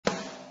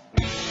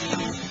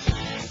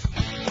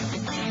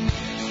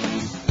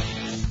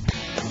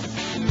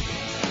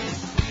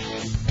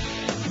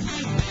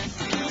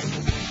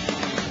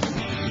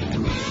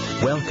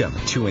Welcome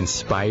to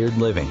Inspired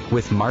Living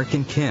with Marc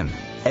and Kim.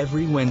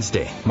 Every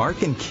Wednesday,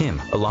 Marc and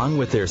Kim, along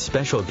with their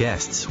special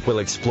guests, will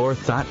explore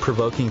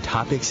thought-provoking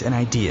topics and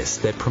ideas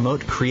that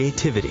promote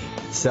creativity,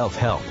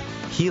 self-help,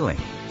 healing,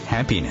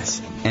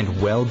 happiness,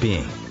 and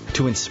well-being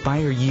to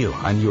inspire you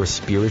on your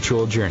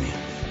spiritual journey.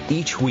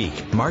 Each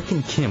week, Marc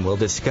and Kim will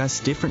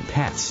discuss different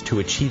paths to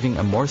achieving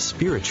a more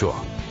spiritual,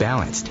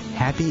 balanced,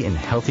 happy, and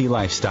healthy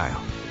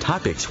lifestyle.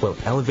 Topics will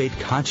elevate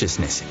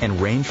consciousness and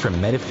range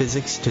from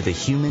metaphysics to the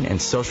human and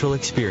social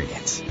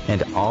experience,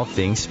 and all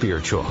things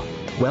spiritual.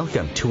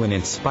 Welcome to an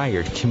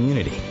inspired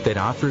community that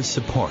offers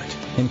support,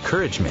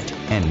 encouragement,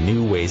 and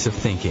new ways of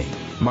thinking.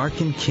 Marc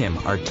and Kim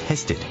are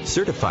tested,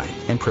 certified,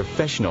 and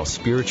professional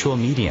spiritual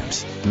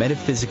mediums,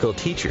 metaphysical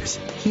teachers,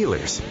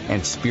 healers,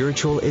 and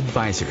spiritual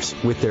advisors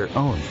with their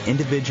own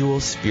individual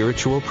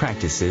spiritual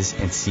practices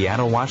in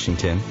Seattle,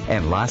 Washington,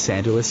 and Los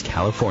Angeles,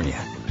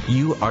 California.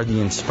 You are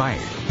the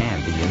inspired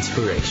and the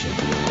inspiration.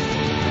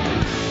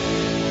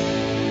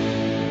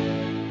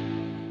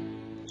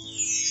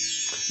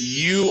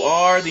 You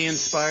are the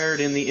inspired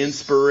and the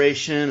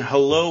inspiration.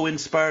 Hello,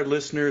 inspired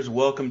listeners.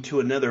 Welcome to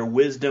another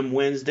Wisdom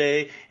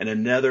Wednesday and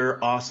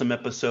another awesome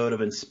episode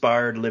of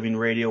Inspired Living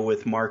Radio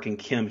with Marc and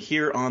Kim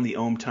here on the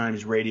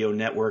OMTimes Radio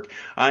Network.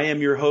 I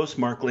am your host,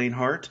 Marc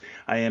Lanehart.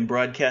 I am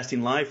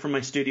broadcasting live from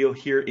my studio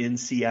here in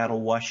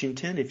Seattle,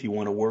 Washington. If you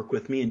want to work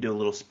with me and do a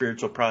little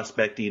spiritual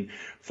prospecting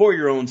for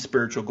your own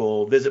spiritual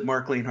goal, visit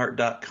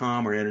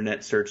marclanehart.com or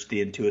internet search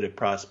The Intuitive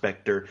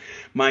Prospector.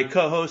 My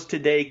co-host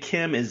today,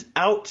 Kim, is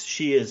out.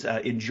 She is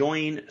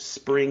enjoying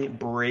spring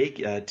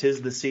break.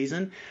 'Tis the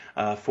season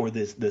for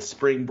the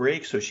spring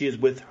break, so she is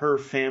with her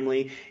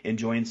family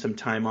enjoying some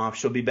time off.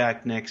 She'll be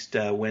back next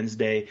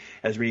Wednesday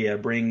as we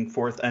bring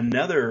forth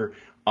another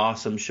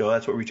awesome show.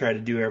 That's what we try to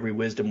do every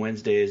Wisdom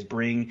Wednesday, is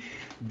bring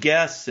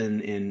guests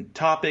and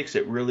topics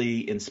that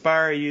really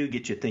inspire you,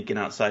 get you thinking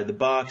outside the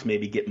box,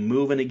 maybe get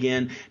moving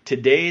again.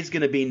 Today's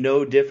going to be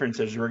no different,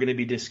 as we're going to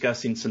be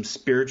discussing some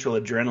spiritual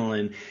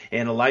adrenaline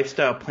and a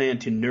lifestyle plan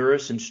to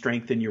nourish and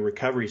strengthen your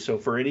recovery. So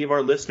for any of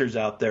our listeners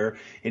out there,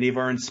 any of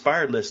our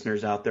inspired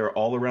listeners out there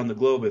all around the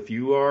globe, if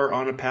you are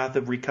on a path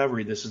of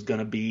recovery, this is going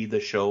to be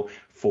the show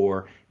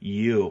for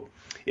you.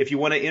 If you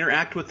want to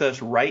interact with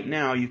us right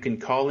now, you can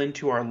call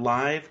into our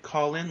live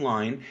call-in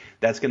line.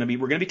 We're going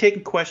to be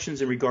taking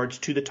questions in regards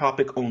to the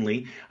topic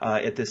only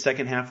at the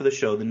second half of the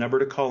show. The number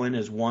to call in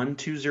is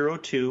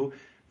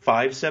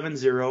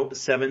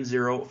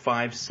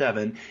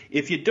 1-202-570-7057.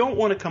 If you don't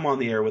want to come on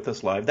the air with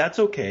us live, that's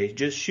okay.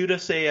 Just shoot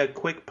us a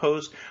quick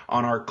post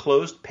on our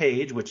closed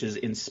page, which is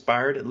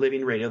Inspired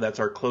Living Radio. That's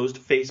our closed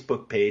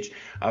Facebook page.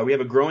 We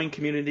have a growing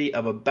community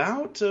of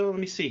about, let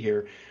me see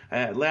here.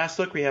 Last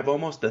look, we have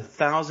almost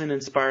 1,000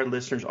 inspired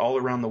listeners all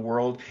around the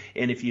world.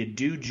 And if you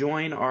do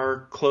join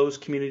our closed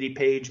community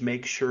page,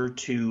 make sure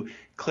to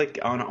click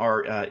on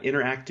our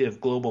interactive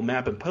global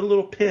map and put a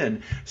little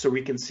pin so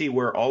we can see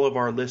where all of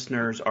our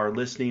listeners are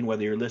listening,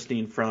 whether you're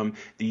listening from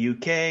the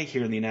UK,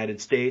 here in the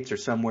United States, or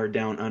somewhere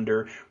down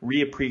under.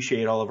 We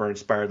appreciate all of our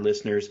inspired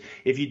listeners.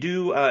 If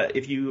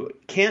you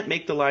can't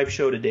make the live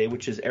show today,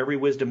 which is every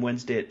Wisdom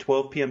Wednesday at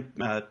 12 p.m.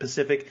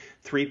 Pacific,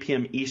 3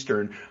 p.m.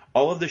 Eastern,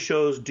 all of the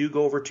shows do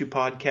go over to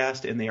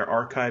podcast, and they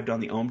are archived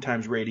on the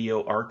OMTimes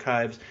Radio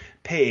Archives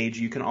page.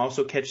 You can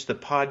also catch the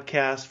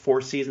podcast,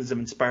 4 seasons of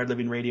Inspired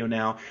Living Radio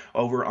now,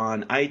 over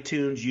on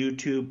iTunes,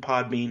 YouTube,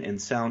 Podbean, and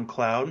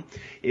SoundCloud.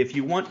 If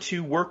you want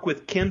to work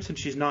with Kim, since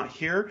she's not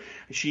here,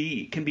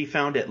 she can be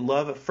found at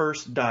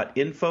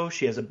lovefirst.info.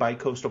 She has a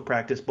bi-coastal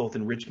practice both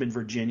in Richmond,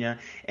 Virginia,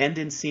 and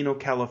Encino,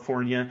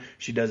 California.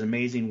 She does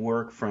amazing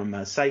work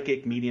from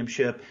psychic,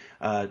 mediumship,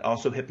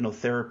 also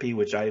hypnotherapy,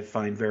 which I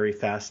find very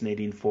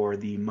fascinating for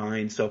the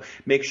mind. So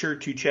make sure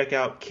to check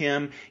out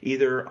Kim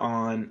either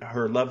on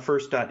her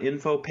lovefirst.info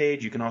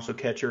page. You can also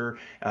catch her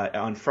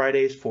on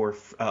Fridays for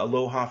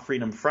Aloha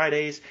Freedom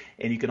Fridays,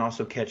 and you can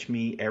also catch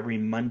me every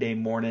Monday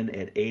morning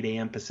at 8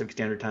 a.m. Pacific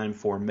Standard Time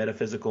for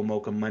Metaphysical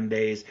Mocha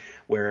Mondays,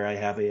 where I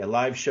have a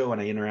live show and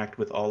I interact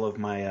with all of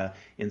my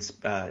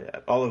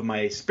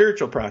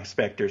spiritual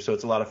prospectors. So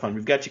it's a lot of fun.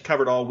 We've got you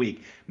covered all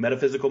week.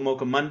 Metaphysical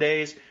Mocha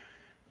Mondays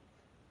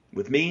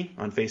with me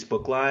on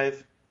Facebook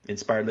Live,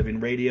 Inspired Living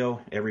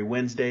Radio every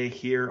Wednesday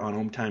here on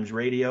OMTimes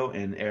Radio,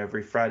 and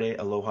every Friday,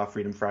 Aloha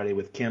Freedom Friday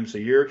with Kim. So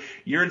you're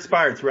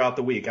inspired throughout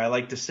the week. I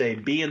like to say,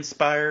 be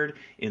inspired,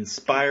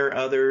 inspire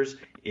others,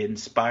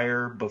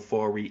 inspire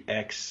before we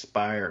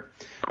expire.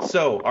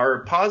 So our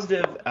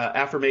positive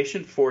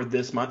affirmation for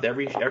this month,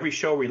 every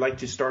show we like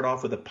to start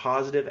off with a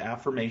positive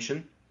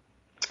affirmation,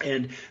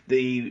 and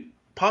the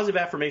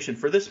positive affirmation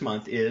for this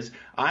month is,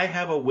 I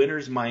have a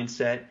winner's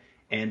mindset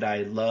and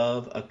I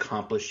love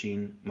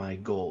accomplishing my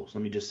goals.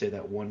 Let me just say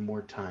that one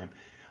more time.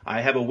 I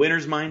have a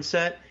winner's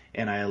mindset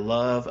and I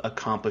love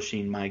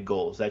accomplishing my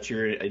goals. That's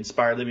your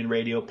Inspired Living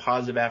Radio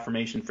positive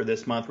affirmation for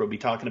this month. We'll be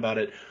talking about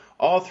it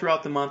all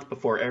throughout the month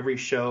before every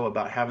show,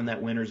 about having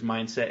that winner's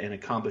mindset and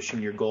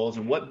accomplishing your goals.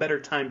 And what better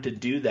time to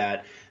do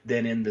that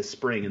than in the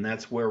spring? And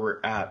that's where we're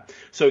at.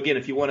 So again,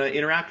 if you want to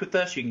interact with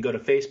us, you can go to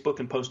Facebook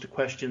and post a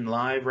question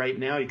live right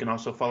now. You can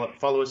also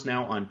follow us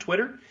now on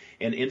Twitter.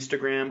 and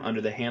Instagram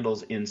under the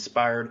handles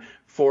Inspired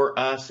for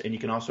Us. And you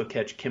can also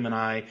catch Kim and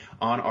I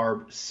on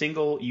our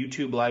single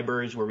YouTube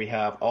libraries where we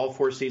have all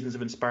 4 seasons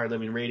of Inspired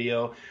Living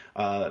Radio,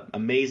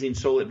 amazing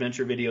soul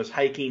adventure videos,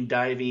 hiking,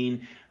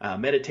 diving,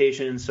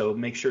 meditation. So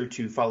make sure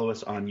to follow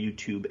us on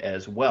YouTube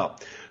as well.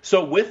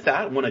 So with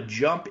that, I want to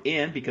jump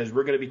in because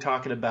we're going to be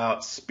talking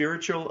about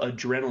spiritual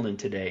adrenaline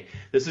today.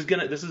 This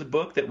is a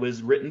book that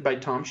was written by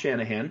Tom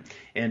Shanahan,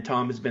 and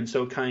Tom has been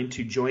so kind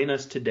to join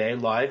us today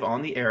live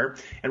on the air.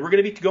 And we're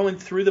going to be going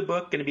through the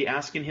book, going to be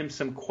asking him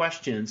some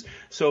questions.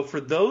 So for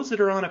those that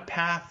are on a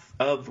path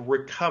of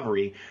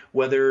recovery,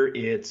 whether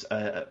it's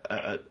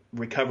a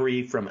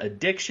recovery from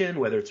addiction,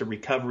 whether it's a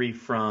recovery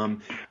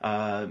from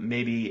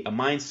maybe a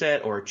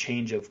mindset or a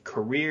change of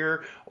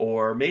career,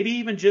 or maybe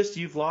even just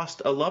you've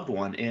lost a loved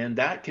one, and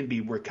that can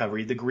be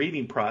recovery, the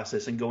grieving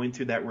process and going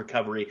through that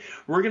recovery.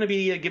 We're going to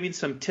be giving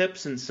some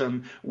tips and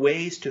some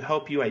ways to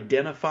help you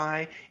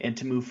identify and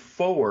to move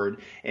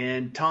forward.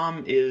 And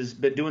Tom has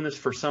been doing this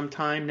for some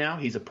time now.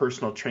 He's a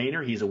personal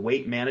trainer. He's a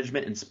weight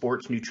management and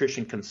sports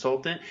nutrition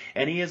consultant,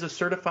 and he is a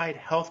certified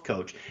health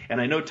coach.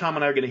 And I know Tom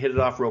and I are going to hit it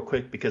off real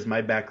quick because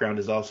my background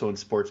is also in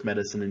sports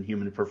medicine and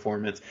human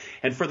performance.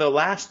 And for the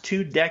last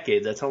 2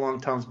 decades, that's how long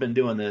Tom's been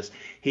doing this,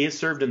 he has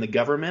served in the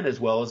government as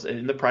well as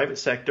in the private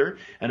sector,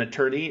 an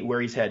attorney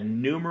where he's had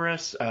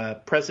numerous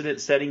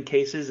precedent-setting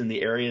cases in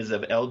the areas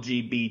of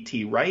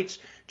LGBT rights,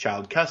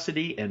 child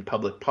custody, and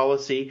public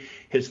policy.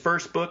 His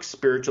first book,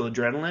 Spiritual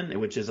Adrenaline,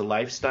 which is a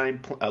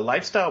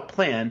lifestyle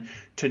plan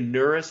to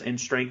nourish and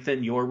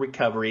strengthen your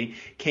recovery,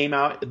 came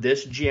out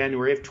this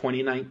January of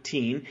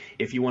 2019.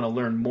 If you want to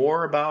learn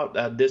more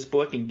about this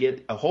book and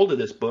get a hold of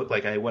this book,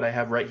 like what I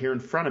have right here in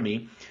front of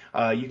me,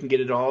 you can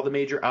get it at all the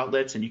major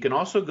outlets, and you can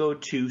also go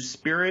to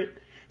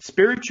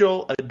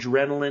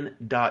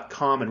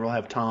spiritualadrenaline.com, and we'll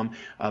have Tom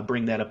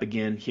bring that up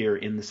again here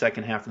in the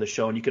second half of the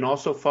show. And you can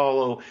also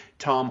follow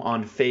Tom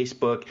on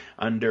Facebook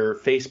under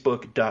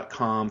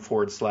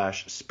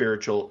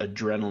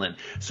facebook.com/spiritualadrenaline.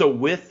 So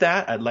with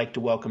that, I'd like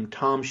to welcome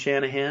Tom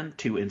Shanahan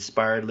to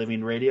Inspired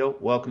Living Radio.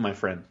 Welcome, my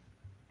friend.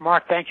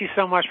 Mark, thank you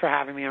so much for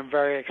having me. I'm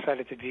very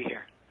excited to be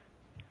here.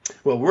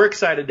 Well, we're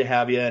excited to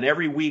have you, and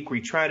every week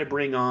we try to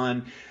bring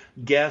on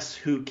guests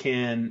who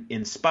can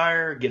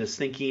inspire, get us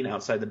thinking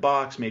outside the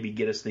box, maybe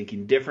get us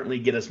thinking differently,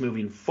 get us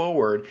moving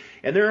forward.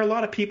 And there are a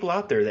lot of people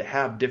out there that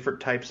have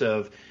different types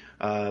of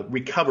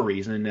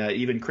recoveries. And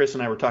even Chris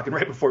and I were talking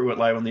right before we went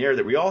live on the air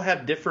that we all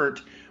have different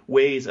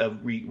ways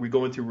of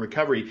going through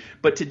recovery.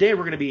 But today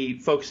we're going to be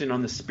focusing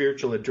on the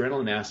spiritual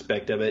adrenaline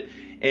aspect of it.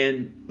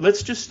 And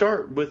let's just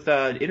start with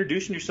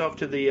introducing yourself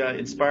to the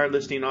Inspired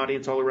listening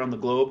audience all around the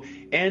globe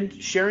and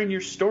sharing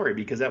your story,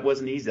 because that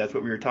wasn't easy. That's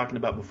what we were talking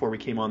about before we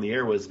came on the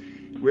air, was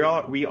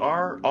we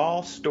are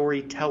all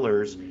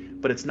storytellers,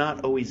 but it's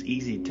not always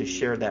easy to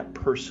share that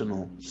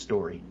personal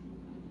story.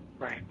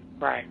 Right.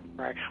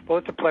 Well,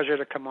 it's a pleasure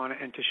to come on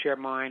and to share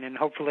mine, and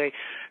hopefully,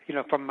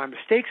 from my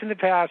mistakes in the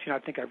past, I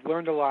think I've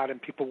learned a lot,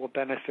 and people will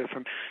benefit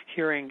from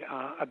hearing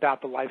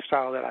about the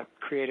lifestyle that I've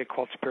created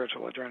called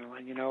Spiritual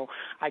Adrenaline.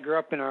 I grew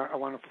up in a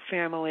wonderful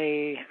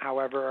family.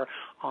 However,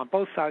 on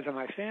both sides of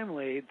my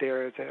family,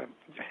 there's a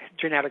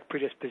genetic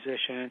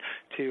predisposition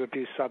to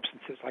abuse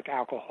substances like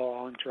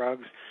alcohol and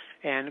drugs.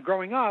 And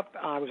growing up,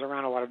 I was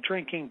around a lot of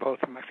drinking,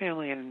 both in my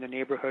family and in the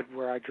neighborhood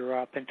where I grew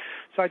up. And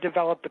so I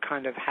developed the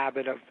kind of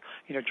habit of,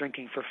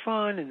 drinking for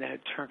fun, and then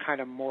it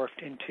kind of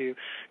morphed into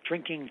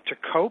drinking to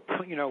cope,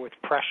 with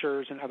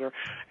pressures and other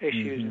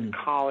issues in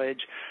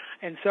college.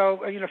 And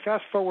so,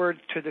 fast forward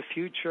to the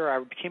future, I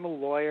became a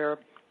lawyer.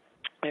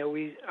 I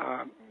always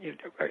I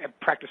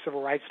practiced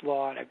civil rights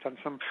law, and I've done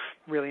some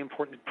really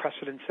important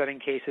precedent-setting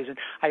cases. And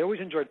I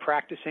always enjoyed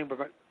practicing,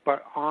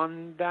 but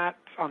on the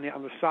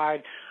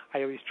side,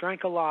 I always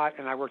drank a lot,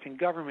 and I worked in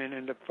government,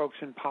 and the folks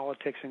in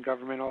politics and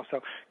government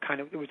also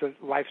it was a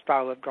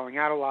lifestyle of going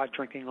out a lot,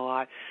 drinking a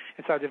lot,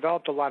 and so I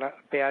developed a lot of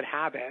bad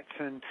habits.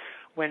 And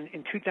when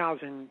in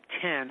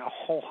 2010, a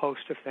whole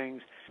host of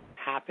things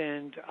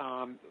happened,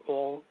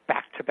 all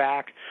back to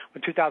back.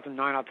 In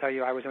 2009, I'll tell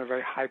you, I was in a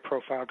very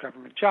high-profile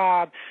government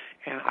job,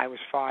 and I was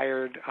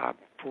fired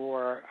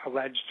for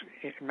alleged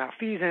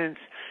malfeasance.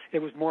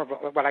 It was more of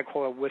what I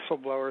call a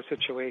whistleblower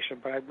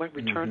situation, but I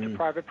returned to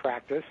private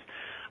practice.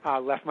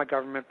 Left my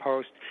government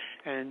post,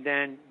 and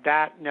then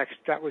that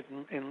was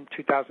in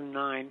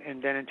 2009,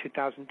 and then in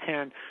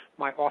 2010,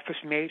 my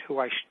office mate, who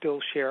I still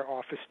share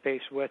office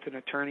space with, an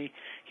attorney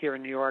here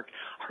in New York,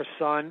 her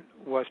son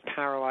was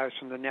paralyzed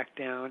from the neck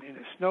down in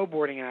a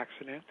snowboarding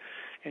accident,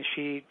 and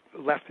she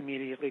left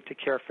immediately to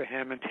care for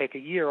him and take a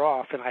year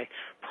off, and I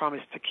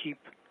promised to keep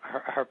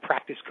her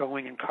practice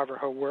going and cover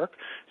her work,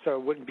 so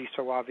it wouldn't be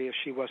so obvious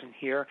she wasn't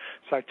here.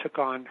 So I took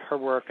on her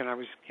work, and I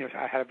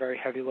had a very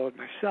heavy load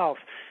myself.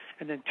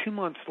 And then 2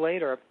 months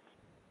later,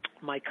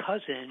 my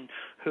cousin,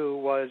 who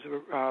was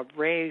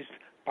raised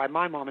by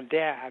my mom and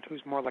dad,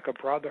 who's more like a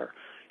brother,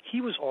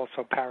 he was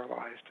also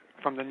paralyzed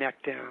from the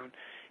neck down.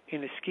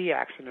 in a ski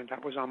accident.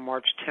 That was on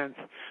March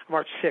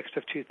 6th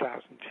of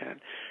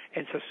 2010.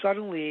 And so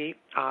suddenly,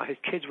 his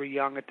kids were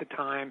young at the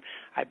time.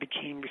 I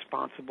became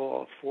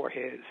responsible for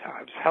his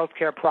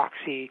healthcare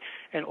proxy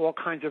and all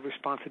kinds of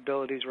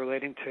responsibilities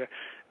relating to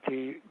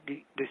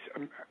this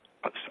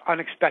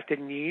unexpected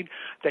need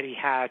that he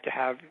had to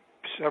have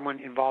someone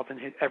involved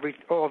in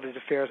all of his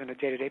affairs on a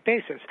day-to-day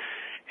basis.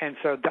 And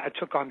so I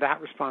took on that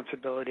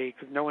responsibility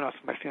because no one else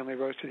in my family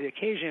rose to the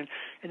occasion.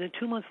 And then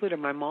 2 months later,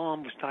 my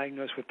mom was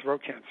diagnosed with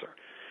throat cancer.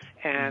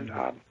 And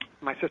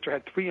my sister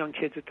had 3 young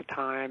kids at the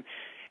time,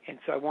 and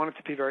so I wanted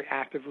to be very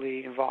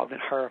actively involved in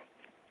her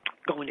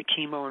going to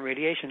chemo and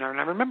radiation. And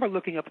I remember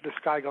looking up at the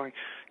sky going,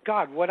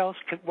 God, what else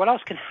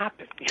can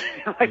happen?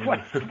 Like,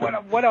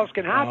 what else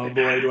can happen? Oh,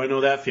 boy, do I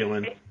know that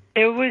feeling.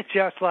 It was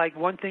just like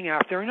one thing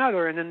after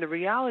another. And then the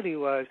reality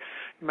was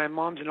my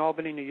mom's in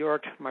Albany, New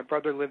York. My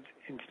brother lived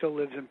and still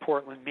lives in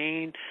Portland,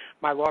 Maine.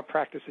 My law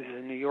practice is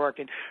in New York.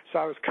 And so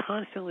I was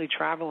constantly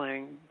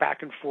traveling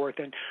back and forth.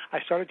 And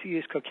I started to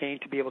use cocaine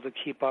to be able to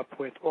keep up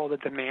with all the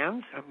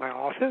demands at my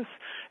office,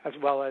 as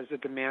well as the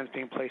demands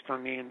being placed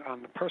on me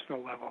on the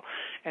personal level.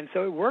 And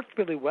so it worked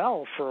really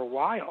well for a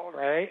while,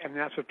 right? I mean,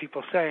 that's what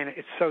people say, and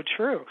it's so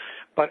true.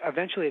 But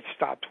eventually it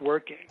stopped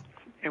working.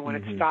 And when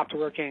it stopped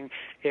working,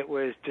 it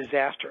was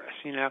disastrous,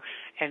 you know.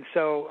 And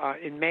so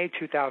in May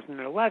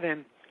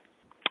 2011,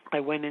 I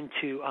went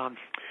into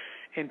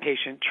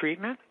inpatient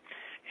treatment.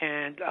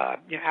 And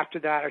after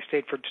that, I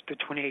stayed for the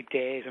 28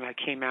 days, and I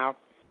came out.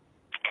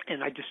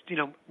 And I just,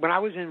 when I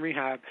was in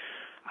rehab,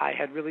 I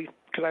had really,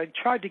 because I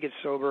tried to get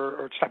sober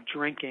or stop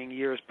drinking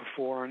years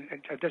before, and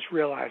I just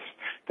realized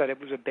that it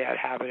was a bad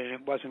habit and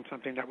it wasn't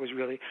something that was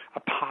really a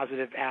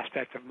positive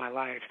aspect of my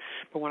life.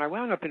 But when I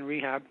wound up in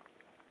rehab,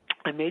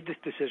 I made this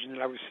decision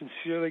that I was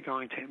sincerely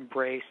going to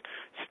embrace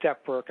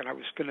step work, and I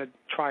was going to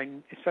try,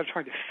 instead of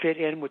trying to fit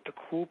in with the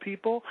cool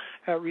people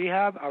at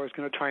rehab, I was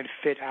going to try and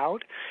fit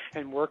out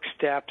and work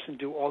steps and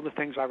do all the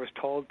things I was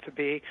told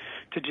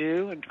to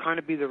do and kind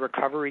of be the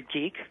recovery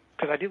geek,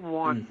 because I didn't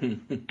want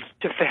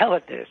to fail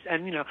at this.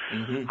 And,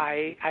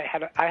 I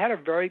had a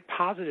very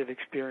positive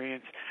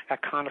experience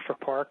at Conifer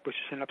Park, which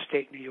is in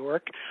upstate New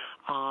York.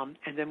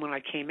 And then when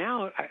I came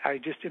out, I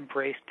just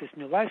embraced this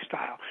new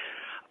lifestyle.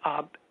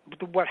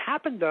 What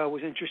happened, though,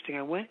 was interesting.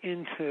 I went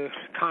into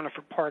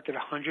Conifer Park at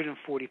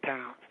 140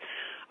 pounds.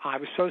 I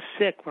was so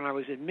sick when I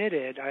was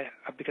admitted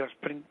because I was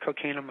putting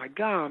cocaine on my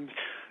gums,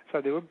 so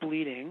they were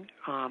bleeding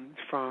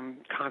from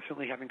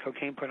constantly having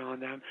cocaine put on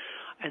them.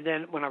 And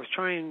then when I was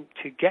trying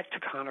to get to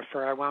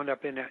Conifer, I wound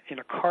up in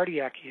a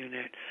cardiac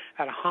unit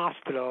at a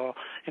hospital,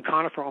 and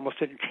Conifer almost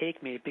didn't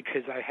take me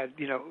because I had,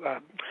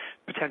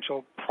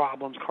 potential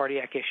problems,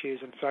 cardiac issues,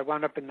 and so I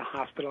wound up in the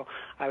hospital.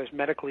 I was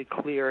medically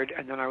cleared,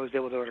 and then I was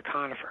able to go to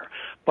Conifer.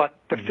 But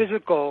the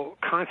physical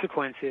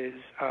consequences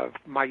of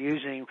my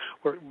using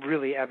were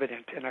really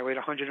evident, and I weighed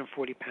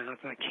 140 pounds,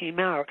 and I came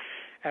out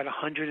at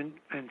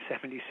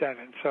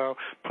 177. So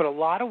put a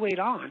lot of weight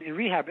on in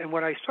rehab. And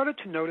what I started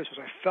to notice was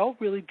I felt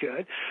really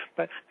good,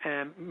 but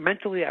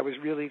mentally I was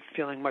really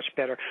feeling much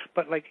better.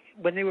 But like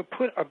when they would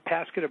put a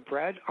basket of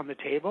bread on the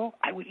table,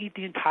 I would eat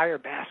the entire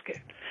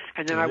basket.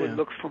 And then I would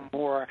look for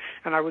more.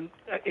 And I would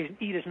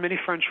eat as many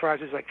French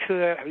fries as I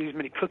could. I would eat as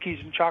many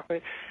cookies and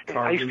chocolate and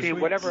ice cream,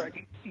 whatever.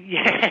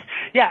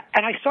 Yeah.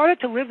 And I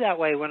started to live that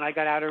way when I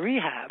got out of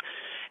rehab.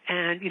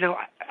 And,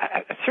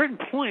 at a certain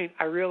point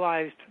I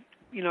realized,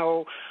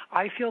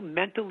 I feel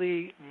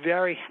mentally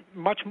very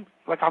much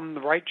like I'm on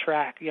the right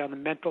track, the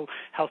mental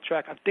health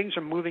track. Things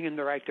are moving in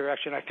the right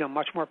direction. I feel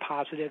much more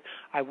positive.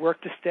 I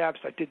worked the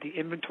steps. I did the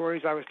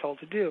inventories I was told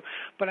to do.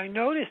 But I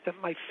noticed that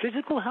my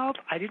physical health,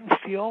 I didn't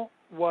feel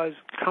was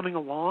coming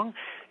along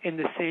in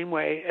the same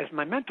way as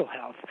my mental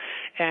health.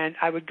 And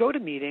I would go to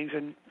meetings,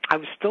 and I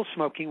was still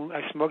smoking.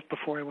 I smoked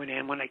before I went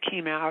in. When I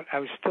came out, I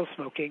was still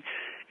smoking,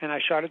 and I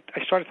started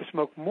to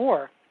smoke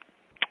more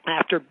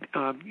after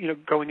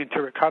going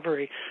into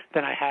recovery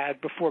than I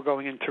had before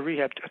going into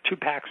rehab, 2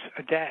 packs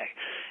a day.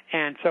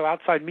 And so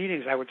outside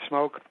meetings I would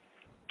smoke.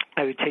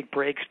 I would take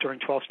breaks during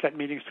 12-step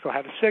meetings to go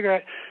have a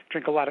cigarette,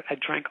 I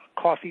drank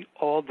coffee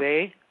all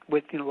day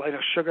with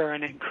sugar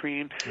in it and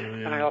cream.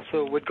 And I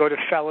also would go to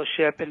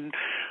fellowship, and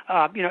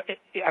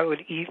I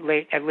would eat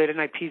late at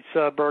night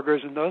pizza,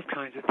 burgers, and those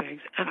kinds of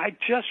things. And I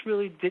just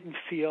really didn't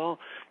feel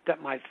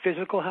that my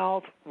physical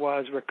health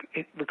was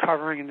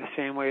recovering in the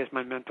same way as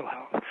my mental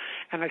health.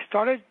 And I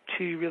started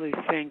to really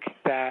think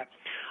that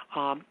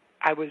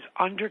I was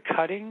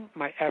undercutting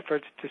my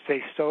efforts to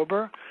stay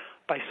sober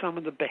by some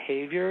of the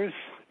behaviors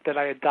that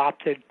I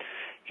adopted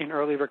in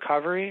early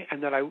recovery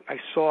and that I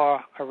saw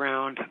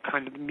around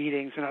kind of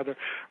meetings and other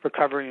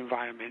recovery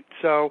environments.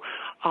 So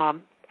I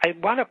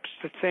wound up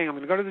saying I'm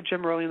going to go to the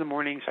gym early in the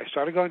morning. So I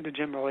started going to the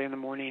gym early in the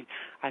morning.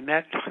 I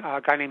met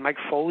a guy named Mike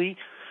Foley,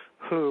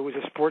 who was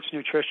a sports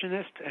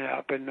nutritionist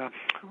up in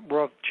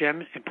World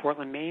Gym in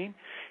Portland, Maine.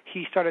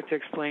 He started to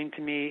explain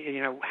to me,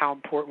 how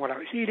important what I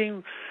was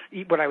eating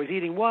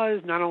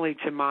was, not only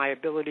to my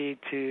ability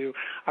to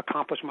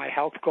accomplish my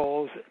health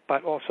goals,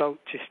 but also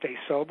to stay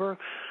sober.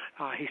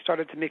 He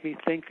started to make me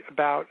think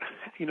about,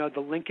 the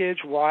linkage,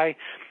 why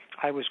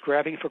I was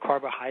grabbing for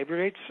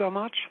carbohydrates so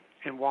much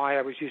and why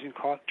I was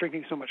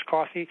drinking so much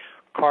coffee.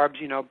 Carbs,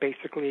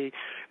 basically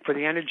for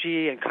the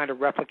energy and kind of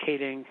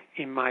replicating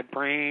in my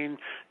brain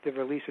the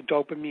release of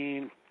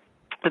dopamine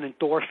and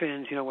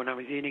endorphins, when I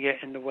was eating it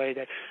in the way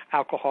that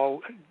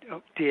alcohol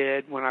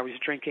did when I was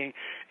drinking.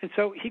 And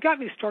so he got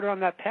me started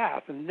on that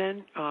path. And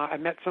then I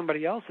met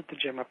somebody else at the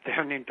gym up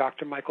there named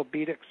Dr. Michael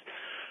Beedix,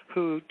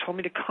 who told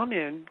me to come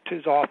in to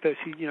his office,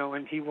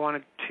 and he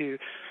wanted to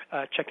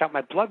check out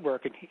my blood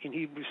work. And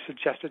he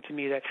suggested to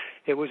me that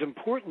it was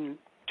important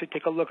to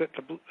take a look at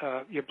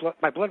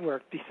my blood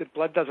work. He said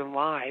blood doesn't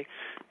lie,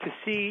 to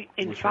see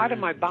inside of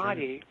my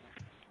body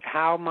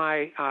how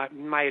my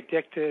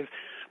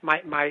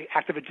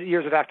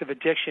years of active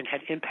addiction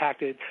had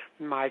impacted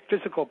my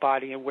physical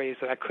body in ways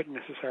that I couldn't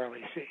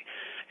necessarily see.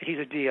 He's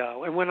a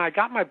DO. And when I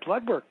got my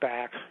blood work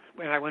back,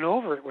 when I went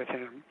over it with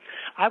him,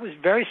 I was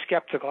very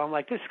skeptical. I'm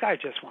like, this guy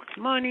just wants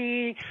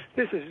money.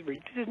 This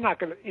is not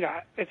going to,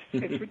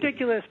 it's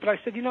ridiculous. But I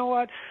said, you know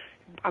what?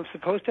 I'm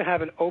supposed to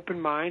have an open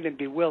mind and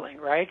be willing,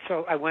 right?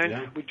 So I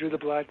went, we drew the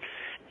blood.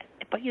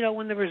 But,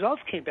 when the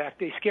results came back,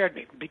 they scared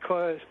me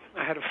because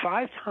I had a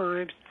 5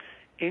 times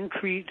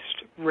increased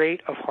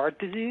rate of heart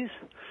disease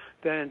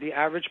than the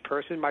average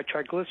person. My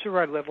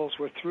triglyceride levels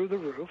were through the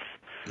roof.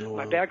 Oh,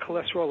 my bad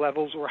cholesterol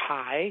levels were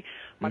high.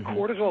 My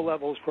cortisol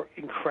levels were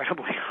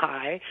incredibly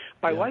high.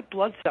 My white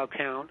blood cell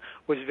count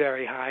was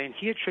very high, and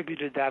he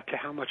attributed that to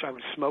how much I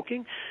was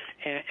smoking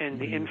and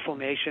the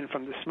inflammation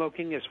from the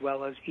smoking, as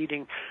well as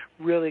eating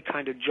really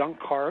kind of junk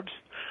carbs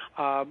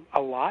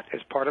a lot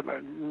as part of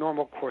a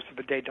normal course of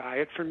a day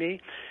diet for me.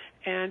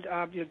 And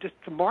just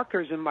the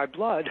markers in my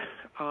blood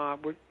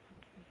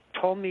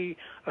told me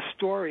a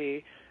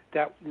story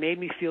that made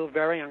me feel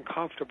very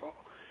uncomfortable.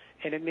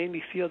 And it made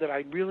me feel that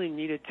I really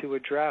needed to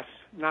address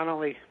not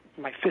only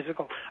my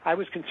physical. I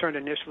was concerned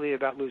initially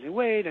about losing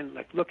weight and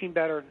looking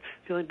better and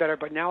feeling better,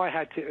 but now I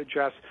had to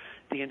address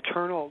the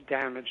internal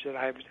damage that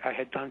I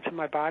had done to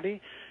my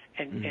body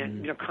and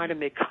kind of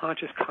make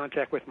conscious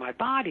contact with my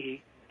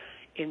body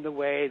in the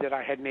way that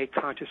I had made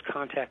conscious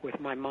contact with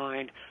my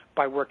mind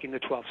by working the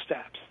 12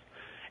 steps.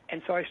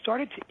 And so I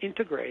started to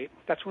integrate.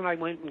 That's when I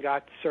went and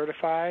got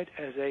certified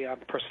as a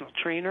personal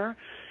trainer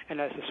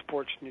and as a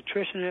sports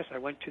nutritionist. I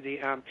went to the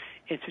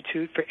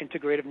Institute for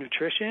Integrative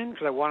Nutrition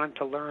because I wanted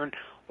to learn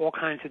all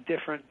kinds of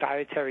different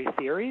dietary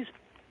theories.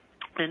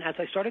 And as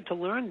I started to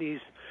learn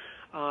these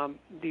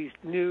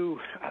new,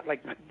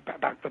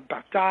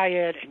 about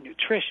diet and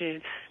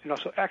nutrition and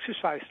also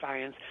exercise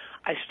science,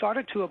 I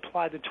started to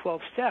apply the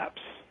 12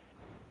 steps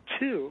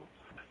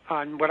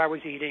on what I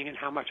was eating and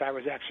how much I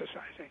was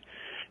exercising.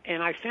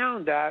 And I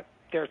found that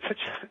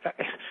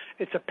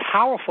it's a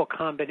powerful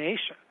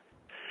combination,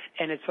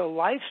 and it's a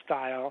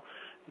lifestyle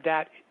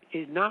that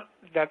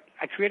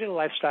I created a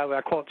lifestyle that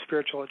I call it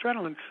spiritual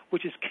adrenaline,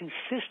 which is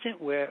consistent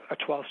with a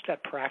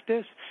 12-step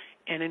practice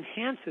and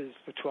enhances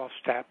the 12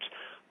 steps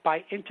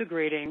by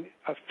integrating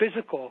a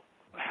physical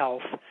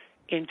health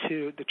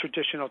into the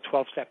traditional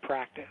 12-step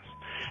practice.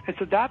 And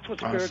so that's what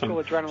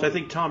spiritual adrenaline. So I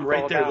think, Tom,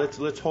 right there,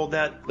 let's hold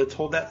that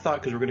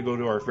thought because we're going to go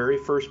to our very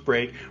first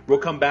break. We'll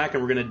come back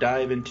and we're going to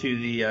dive into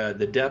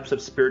the depths of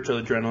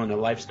spiritual adrenaline,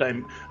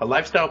 a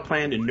lifestyle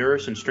plan to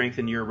nourish and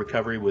strengthen your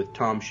recovery with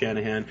Tom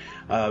Shanahan.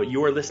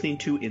 You are listening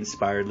to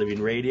Inspired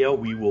Living Radio.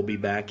 We will be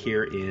back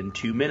here in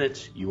 2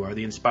 minutes. You are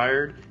the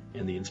inspired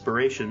and the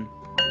inspiration.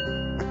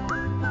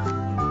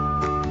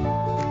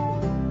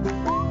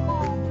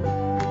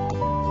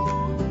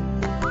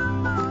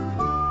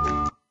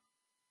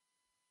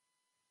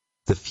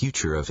 The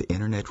future of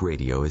Internet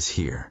radio is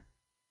here.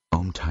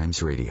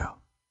 OMTimes Radio,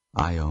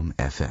 IOM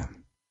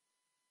FM.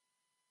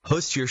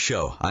 Host your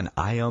show on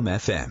IOM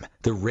FM,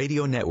 the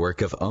radio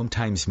network of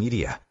OMTimes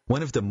Media,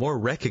 one of the more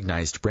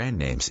recognized brand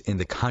names in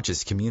the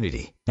conscious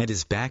community, and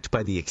is backed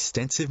by the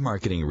extensive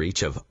marketing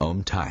reach of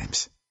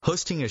OMTimes.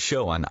 Hosting a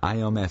show on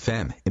IOM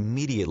FM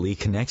immediately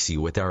connects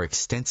you with our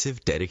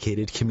extensive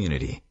dedicated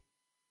community.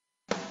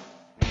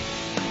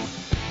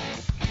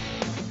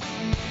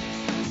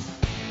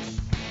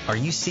 Are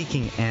you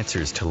seeking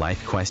answers to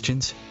life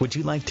questions? Would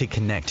you like to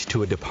connect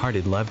to a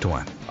departed loved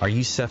one? Are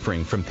you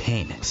suffering from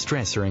pain,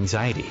 stress, or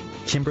anxiety?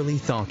 Kimberly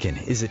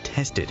Thalkin is a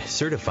tested,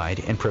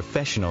 certified, and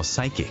professional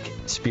psychic,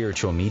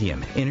 spiritual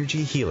medium,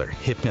 energy healer,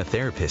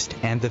 hypnotherapist,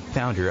 and the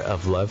founder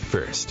of Love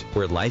First,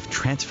 where life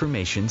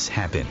transformations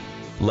happen.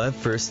 Love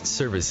First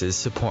services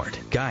support,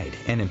 guide,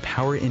 and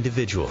empower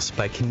individuals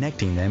by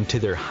connecting them to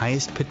their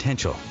highest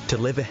potential to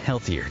live a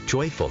healthier,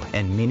 joyful,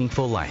 and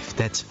meaningful life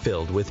that's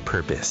filled with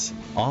purpose.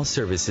 All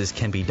services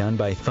can be done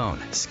by phone,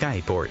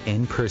 Skype, or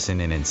in person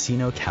in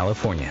Encino,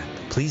 California.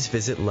 Please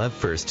visit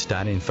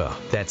lovefirst.info.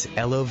 That's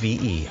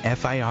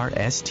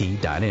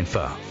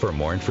LOVEFIRST.info for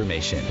more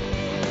information.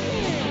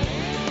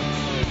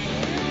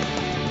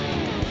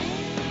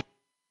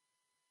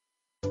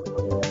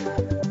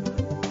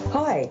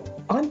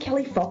 I'm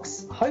Kelly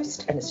Fox,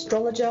 host and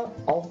astrologer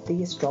of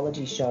The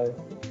Astrology Show.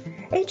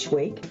 Each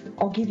week,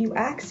 I'll give you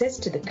access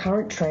to the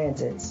current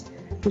transits,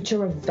 which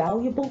are a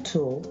valuable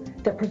tool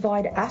that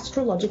provide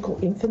astrological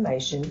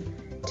information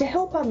to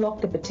help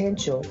unlock the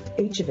potential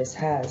each of us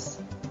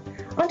has.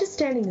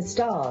 Understanding the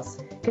stars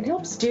can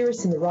help steer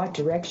us in the right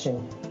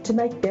direction to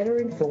make better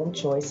informed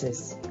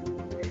choices.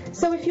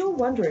 So if you're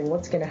wondering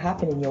what's going to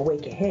happen in your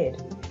week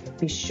ahead,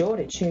 be sure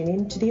to tune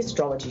in to the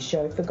Astrology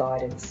Show for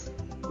guidance,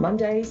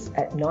 Mondays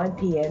at 9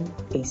 p.m.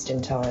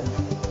 Eastern Time.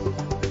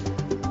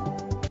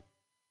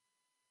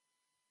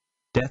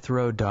 Death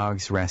Row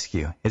Dogs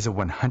Rescue is a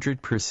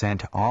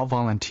 100%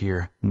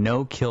 all-volunteer,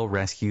 no-kill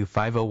rescue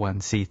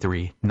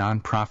 501c3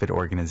 nonprofit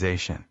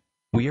organization.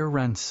 We are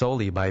run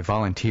solely by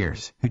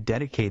volunteers who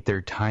dedicate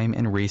their time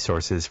and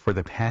resources for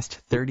the past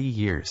 30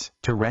 years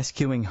to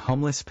rescuing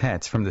homeless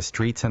pets from the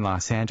streets in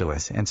Los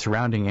Angeles and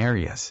surrounding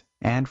areas,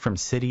 and from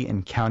city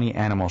and county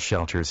animal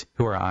shelters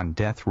who are on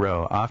death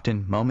row,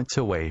 often moments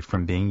away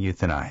from being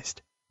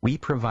euthanized. We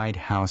provide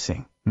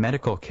housing,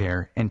 medical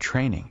care, and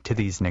training to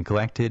these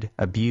neglected,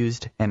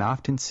 abused, and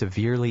often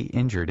severely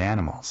injured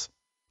animals.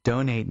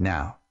 Donate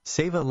now,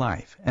 save a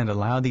life, and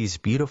allow these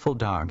beautiful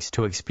dogs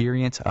to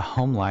experience a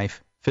home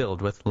life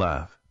filled with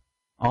love.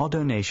 All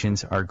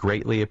donations are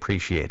greatly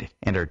appreciated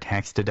and are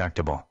tax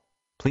deductible.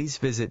 Please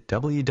visit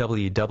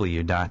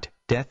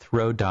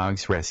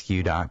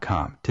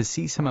www.deathrowdogsrescue.com to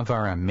see some of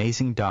our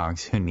amazing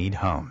dogs who need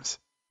homes.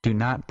 Do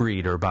not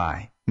breed or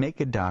buy. Make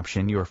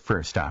adoption your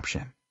first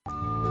option.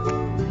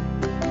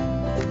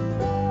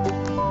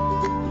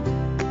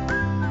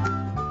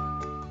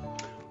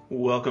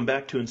 Welcome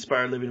back to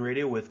Inspired Living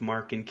Radio with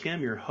Marc and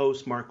Kim, your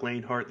host, Marc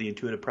Lanehart, the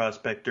Intuitive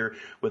Prospector,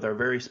 with our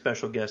very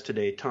special guest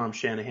today, Tom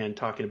Shanahan,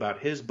 talking about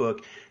his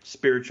book,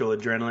 Spiritual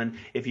Adrenaline.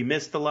 If you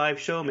missed the live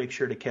show, make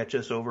sure to catch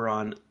us over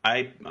on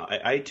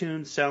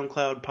iTunes,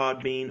 SoundCloud,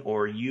 Podbean,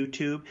 or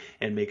YouTube,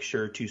 and make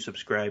sure to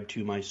subscribe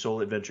to my Soul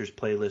Adventures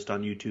playlist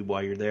on YouTube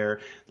while you're there.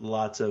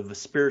 Lots of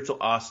spiritual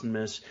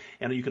awesomeness.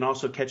 And you can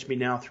also catch me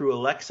now through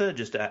Alexa.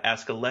 Just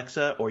ask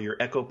Alexa or your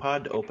Echo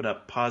Pod to open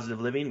up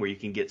Positive Living, where you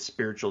can get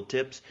spiritual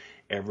tips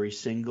every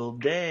single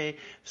day.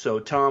 So,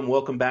 Tom,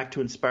 welcome back to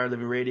Inspired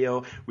Living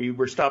Radio. We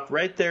were stopped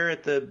right there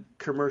at the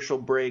commercial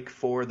break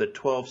for the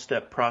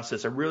 12-step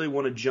process. I really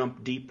want to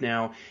jump deep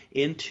now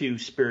into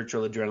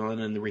spiritual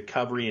adrenaline and the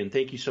recovery, and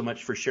thank you so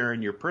much for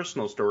sharing your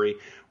personal story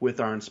with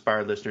our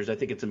inspired listeners. I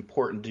think it's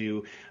important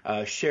to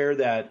share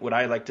that, what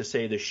I like to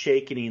say, the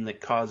shakening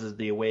that causes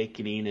the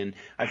awakening. And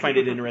I find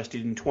it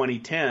interesting in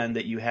 2010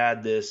 that you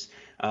had this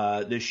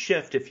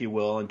shift, if you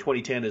will, and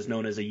 2010 is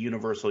known as a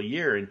universal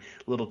year. And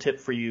a little tip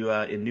for you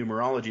in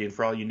numerology, and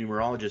for all you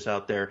numerologists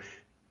out there,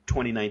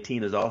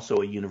 2019 is also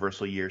a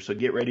universal year. So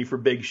get ready for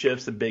big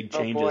shifts and big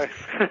changes. Oh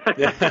boy.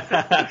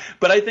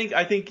 But I think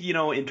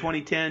in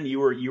 2010 you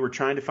were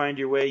trying to find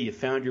your way, you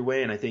found your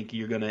way, and I think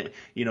you're going to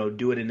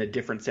do it in a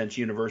different sense,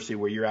 university,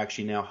 where you're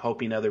actually now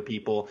helping other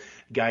people,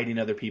 guiding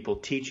other people,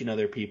 teaching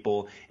other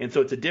people. And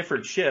so it's a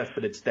different shift,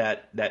 but it's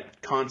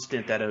that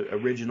constant, that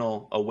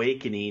original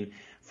awakening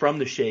from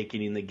the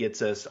shaking that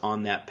gets us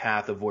on that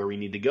path of where we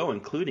need to go,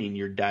 including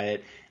your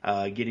diet,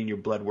 getting your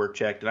blood work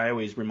checked. And I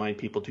always remind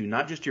people to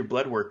not just your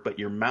blood work, but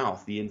your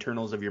mouth, the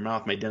internals of your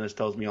mouth. My dentist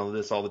tells me all of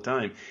this all the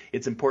time.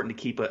 It's important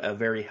to keep a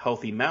very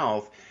healthy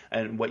mouth,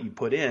 and what you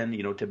put in,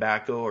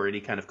 tobacco or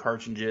any kind of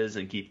carcinogens,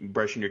 and keep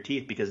brushing your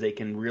teeth, because they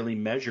can really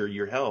measure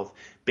your health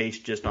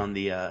based just on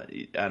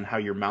on how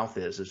your mouth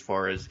is as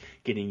far as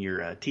getting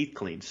your teeth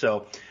cleaned.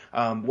 So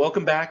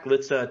welcome back.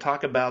 Let's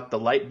talk about the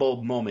light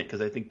bulb moment,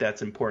 because I think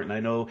that's important. I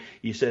know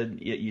you said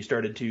you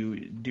started to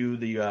do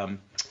the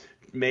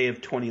May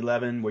of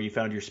 2011 where you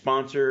found your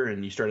sponsor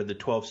and you started the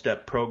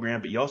 12-step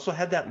program, but you also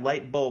had that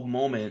light bulb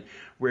moment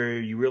where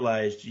you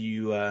realized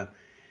you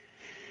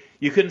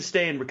couldn't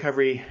stay in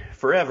recovery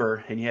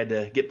forever, and you had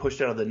to get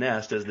pushed out of the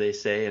nest, as they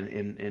say,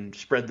 and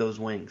spread those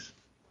wings.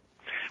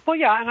 Well,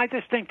 yeah, and I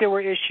just think there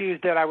were issues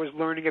that I was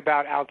learning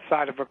about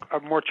outside of a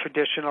more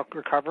traditional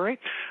recovery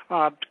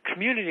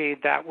community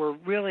that were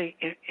really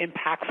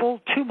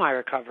impactful to my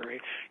recovery.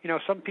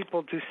 Some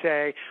people do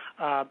say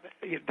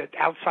that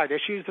outside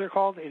issues, they're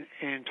called,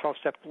 in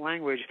 12-step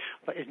language,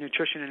 but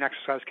nutrition and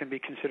exercise can be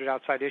considered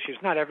outside issues.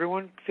 Not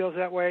everyone feels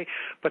that way,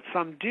 but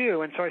some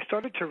do. And so I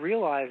started to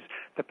realize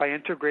that by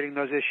integrating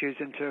those issues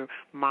into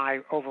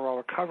my overall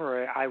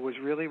recovery, I was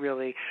really,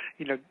 really,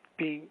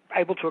 being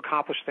able to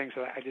accomplish things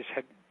that I just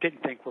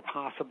didn't think were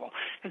possible.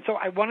 And so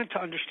I wanted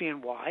to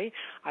understand why.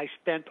 I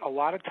spent a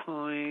lot of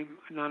time,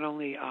 not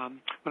only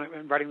when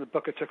I'm writing the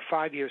book, it took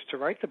 5 years to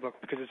write the book,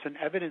 because it's an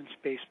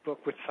evidence-based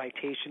book with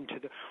citation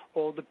to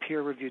all the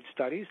peer-reviewed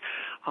studies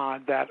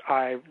that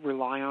I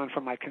rely on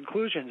for my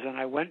conclusions. And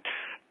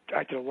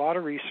I did a lot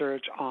of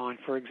research on,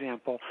 for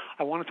example,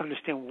 I wanted to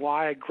understand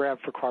why I grab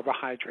for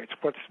carbohydrates.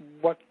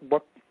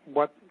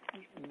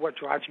 What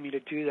drives me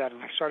to do that?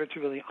 And I started to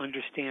really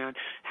understand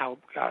how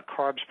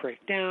carbs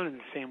break down in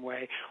the same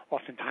way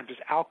oftentimes as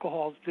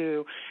alcohols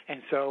do.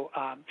 And so,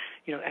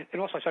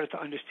 and also I started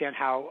to understand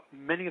how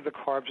many of the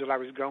carbs that I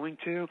was going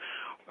to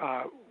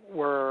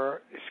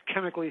were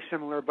chemically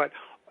similar, but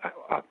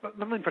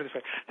let me put it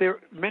this way.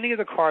 Many of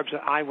the carbs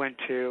that I went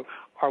to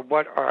are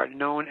what are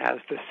known as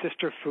the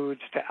sister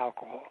foods to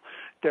alcohol.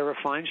 They're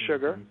refined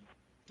sugar.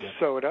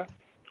 soda,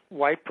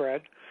 white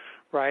bread,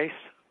 rice,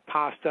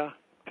 pasta,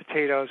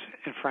 potatoes,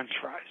 and French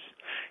fries.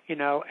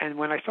 And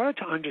when I started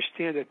to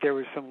understand that there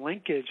was some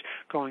linkage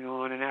going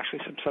on and actually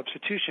some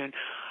substitution,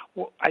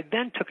 well, I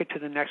then took it to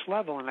the next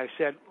level, and I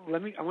said, I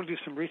want to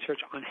do some research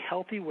on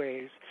healthy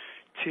ways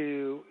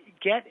to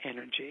get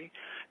energy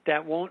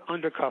that won't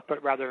undercut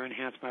but rather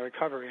enhance my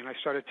recovery. And I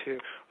started to,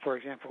 for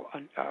example,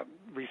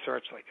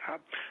 research like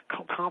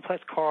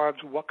complex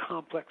carbs, what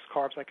complex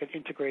carbs I could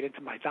integrate into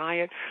my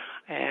diet.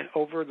 And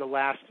over the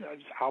last,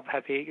 I'll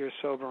have 8 years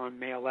sober on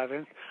May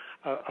 11th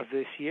of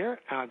this year.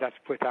 That's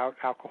without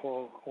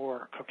alcohol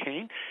or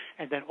cocaine.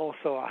 And then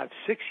also I'll have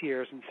 6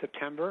 years in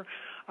September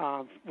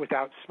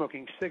without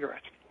smoking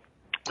cigarettes.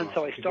 And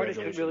so I started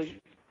to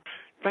really...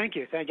 Thank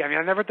you. I mean,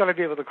 I never thought I'd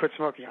be able to quit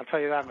smoking. I'll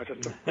tell you that much.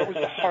 It was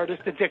the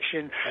hardest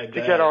addiction to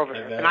get over.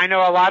 And I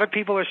know a lot of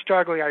people are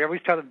struggling. I always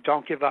tell them,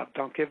 don't give up,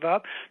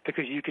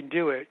 because you can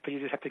do it, but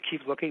you just have to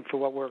keep looking for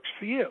what works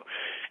for you.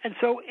 And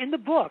so in the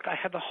book, I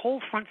have the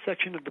whole front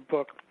section of the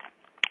book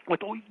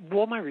with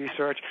all my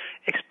research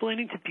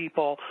explaining to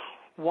people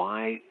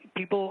why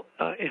people,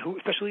 who,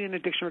 especially in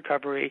addiction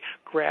recovery,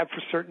 grab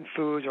for certain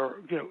foods or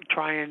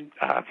try and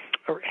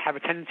or have a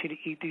tendency to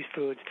eat these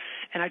foods,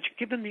 and I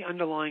give them the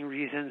underlying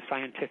reasons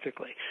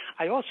scientifically.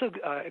 I also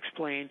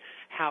explain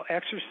how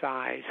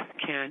exercise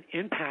can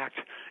impact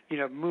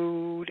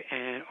mood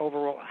and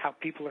overall how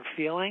people are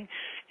feeling,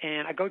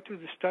 and I go through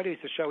the studies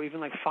to show even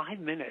like 5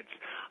 minutes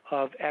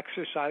of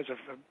exercise, of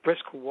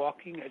brisk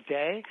walking a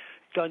day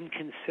done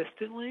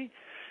consistently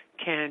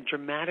can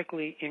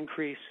dramatically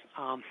increase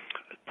a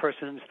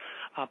person's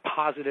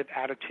positive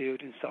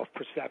attitude and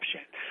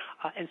self-perception.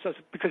 And so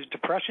because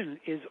depression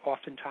is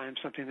oftentimes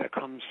something that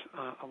comes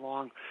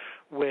along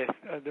with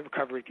the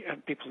recovery,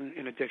 people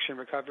in addiction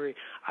recovery,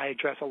 I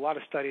address a lot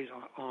of studies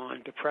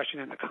on depression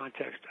in the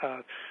context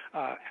of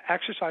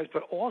exercise,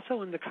 but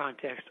also in the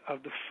context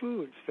of the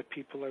foods that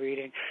people are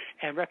eating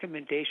and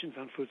recommendations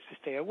on foods to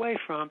stay away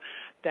from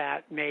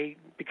that may,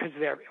 because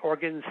their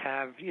organs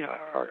have,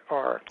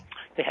 or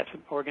they have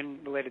some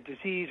organ-related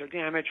disease or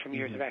damage from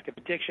years of active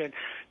addiction,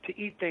 to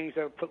eat things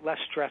that put less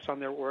stress on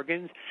their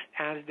organs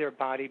as their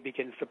body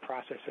begins the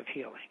process of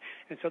healing.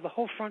 And so the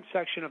whole front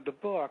section of the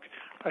book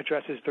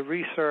addresses the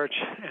research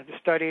and the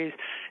studies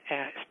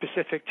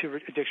specific to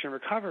addiction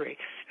recovery.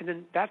 And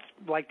then that's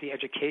like the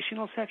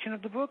educational section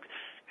of the book.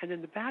 And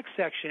then the back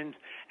section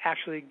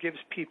actually gives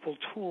people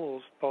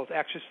tools, both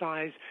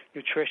exercise,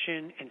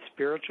 nutrition, and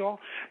spiritual,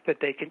 that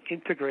they can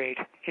integrate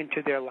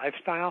into their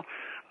lifestyle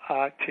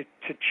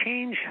to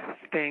change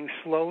things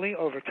slowly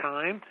over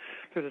time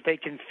so that they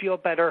can feel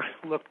better,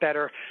 look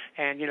better,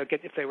 and,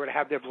 get, if they were to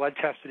have their blood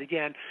tested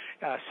again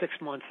 6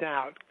 months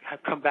out,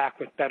 have come back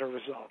with better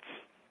results.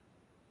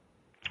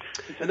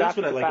 And that's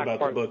what I like about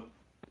the book.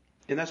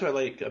 And that's what I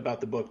like about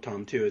the book,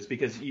 Tom, too, is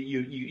because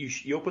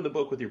you open the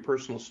book with your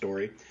personal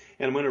story,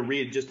 and I'm going to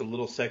read just a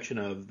little section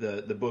of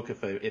the book,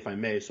 if I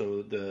may,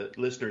 so the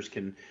listeners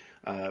can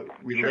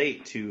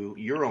relate to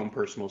your own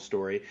personal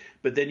story.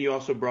 But then you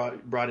also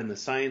brought in the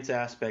science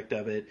aspect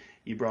of it.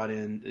 You brought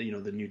in,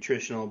 the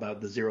nutritional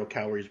about the 0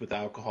 calories with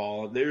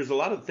alcohol. There's a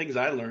lot of things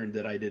I learned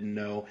that I didn't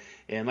know.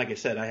 And like I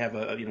said, I have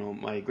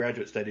my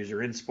graduate studies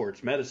are in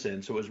sports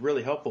medicine, so it was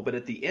really helpful. But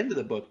at the end of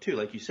the book, too,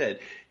 like you said,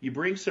 you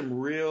bring some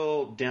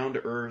real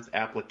down-to-earth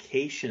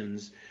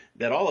applications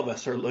that all of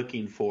us are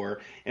looking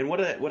for. And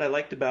what I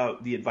liked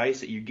about the advice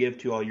that you give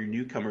to all your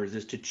newcomers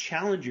is to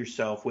challenge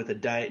yourself with a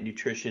diet,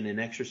 nutrition, and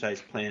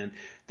exercise plan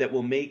that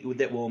will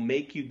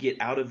make you get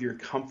out of your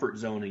comfort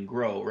zone and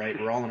grow, right?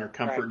 We're all in our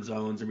comfort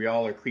zones, and we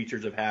all are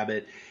creatures of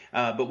habit.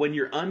 But when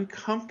you're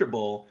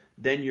uncomfortable,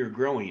 then you're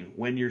growing.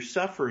 When you're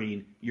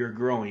suffering, you're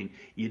growing.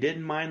 You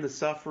didn't mind the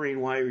suffering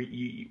while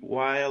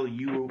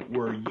you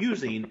were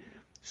using.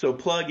 So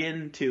plug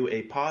into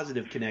a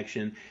positive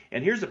connection.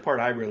 And here's the part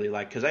I really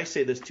like, because I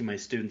say this to my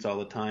students all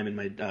the time in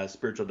my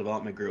spiritual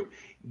development group.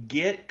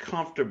 Get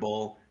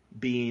comfortable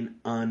being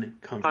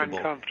uncomfortable.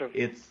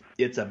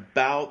 It's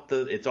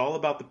all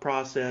about the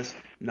process,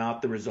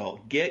 not the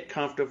result. Get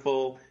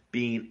comfortable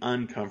being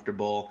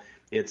uncomfortable.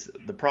 It's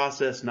the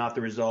process, not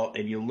the result.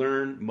 And you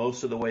learn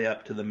most of the way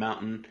up to the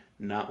mountain,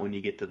 not when you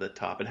get to the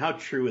top. And how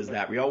true is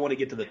that? We all want to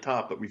get to the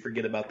top, but we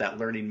forget about that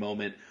learning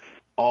moment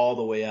all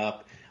the way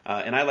up.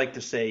 And I like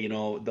to say,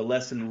 the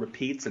lesson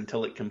repeats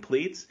until it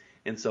completes.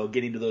 And so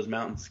getting to those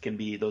mountaintops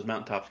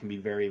can be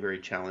very, very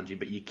challenging.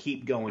 But you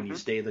keep going, you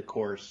stay the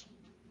course.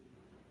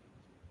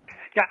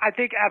 Yeah, I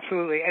think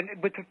absolutely.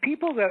 And with the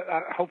people that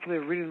hopefully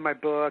are reading my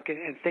book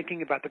and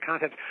thinking about the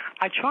concepts,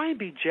 I try and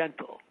be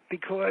gentle,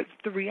 because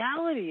the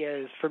reality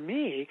is, for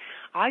me,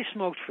 I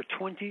smoked for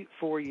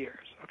 24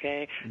 years,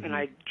 okay? And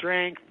I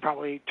drank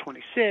probably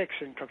 26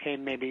 and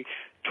cocaine maybe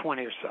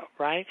 20 or so,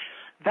 right?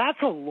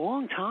 That's a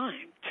long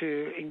time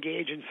to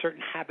engage in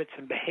certain habits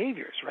and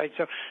behaviors, right?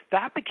 So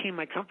that became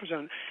my comfort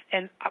zone.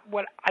 And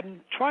what I'm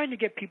trying to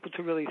get people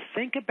to really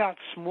think about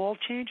small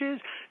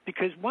changes,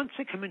 because once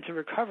they come into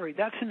recovery,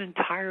 that's an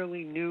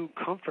entirely new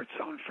comfort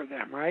zone for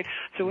them, right?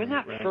 So in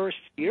that first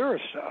year or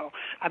so,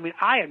 I mean,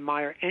 I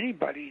admire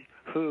anybody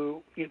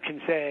who you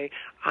can say,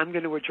 I'm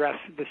going to address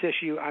this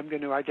issue, I'm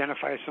going to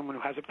identify as someone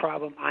who has a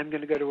problem, I'm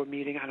going to go to a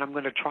meeting, and I'm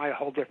going to try a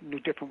whole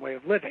different way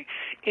of living.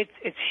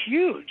 It's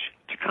huge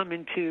to come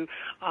into,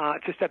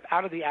 to step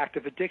out of the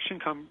active addiction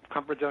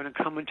comfort zone and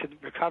come into the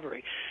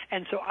recovery.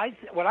 And so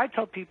what I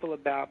tell people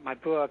about my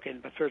book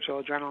and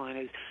Spiritual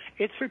Adrenaline is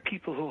it's for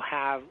people who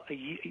have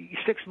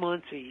 6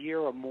 months, a year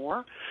or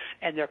more,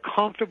 and they're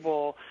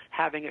comfortable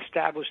having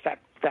established that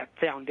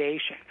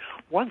foundation.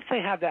 Once they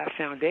have that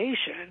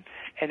foundation,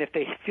 and if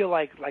they feel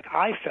like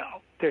I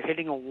felt, they're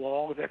hitting a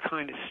wall, they're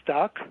kind of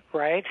stuck,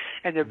 right?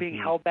 And they're being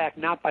held back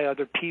not by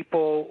other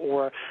people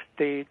or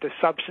the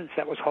substance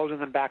that was holding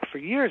them back for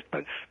years,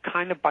 but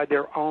kind of by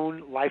their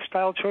own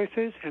lifestyle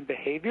choices and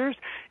behaviors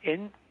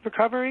in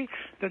recovery,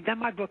 then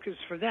my book is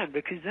for them,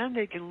 because then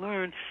they can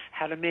learn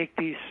how to make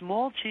these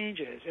small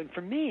changes. And for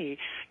me,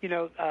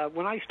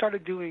 when I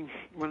started doing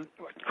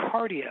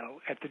cardio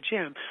at the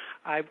gym,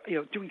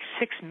 doing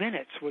 6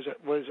 minutes was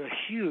a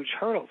huge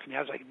hurdle to me. I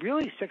was like,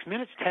 really, 6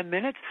 minutes, 10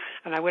 minutes?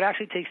 And I would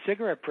actually take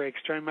cigarette breaks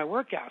during my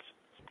workouts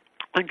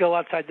and go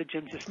outside the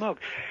gym to smoke.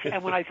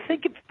 And when I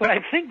think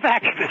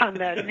back on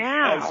that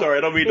now, I'm sorry,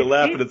 I don't mean to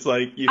laugh, but it's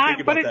like you think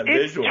about that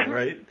visual,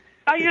 right?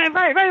 Yeah,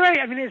 right.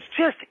 I mean, it's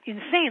just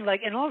insane.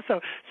 And also,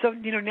 so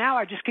now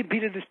I just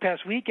competed this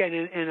past weekend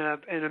in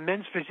a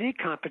men's physique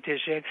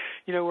competition.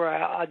 Where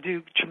I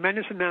do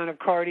tremendous amount of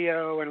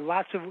cardio and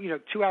lots of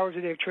 2 hours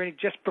a day of training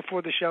just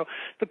before the show.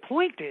 The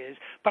point is,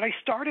 but I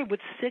started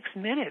with 6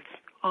 minutes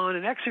on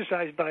an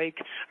exercise bike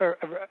or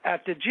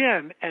at the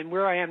gym, and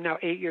where I am now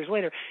 8 years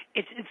later,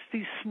 it's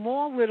these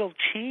small little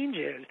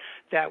changes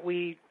that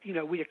we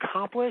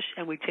accomplish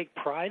and we take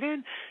pride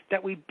in,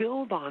 that we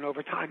build on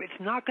over time. It's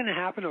not going to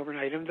happen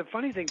overnight. And the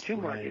funny thing too,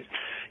 Mark, is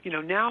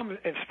now I'm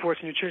a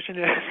sports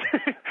nutritionist.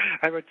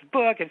 I wrote the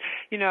book, and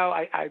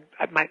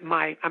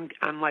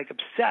I'm like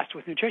obsessed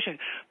with nutrition.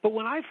 But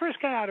when I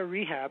first got out of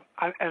rehab,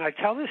 and I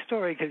tell this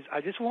story because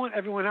I just want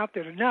everyone out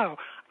there to know,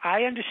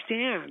 I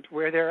understand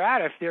where they're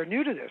at if they're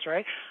new to this,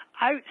 right?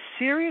 I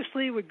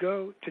seriously would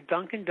go to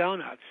Dunkin'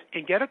 Donuts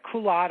and get a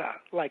colada,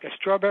 like a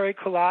strawberry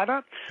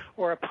colada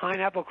or a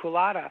pineapple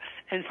colada,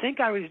 and think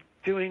I was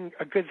doing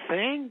a good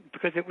thing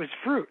because it was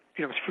fruit.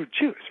 It was fruit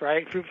juice,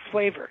 right? Fruit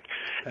flavored.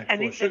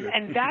 And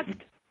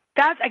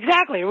that's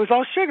exactly, it was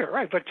all sugar,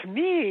 right? But to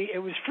me, it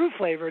was fruit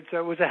flavored, so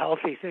it was a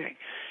healthy thing.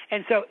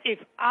 And so if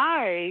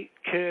I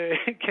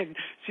can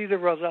see the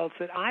results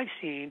that I've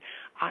seen,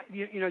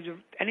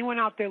 anyone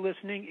out there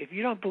listening, if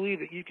you don't believe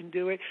that you can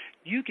do it,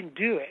 you can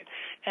do it.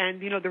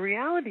 And, the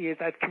reality is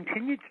I've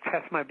continued to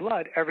test my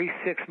blood every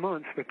 6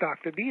 months with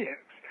Dr. Beatix.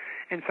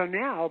 And so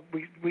now,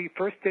 we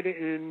first did it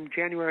in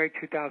January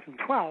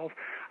 2012.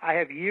 I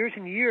have years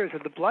and years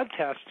of the blood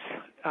tests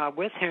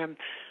with him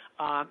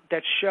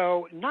that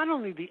show not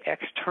only the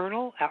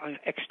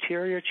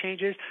exterior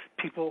changes.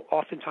 People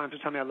oftentimes will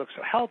tell me I look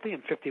so healthy.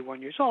 I'm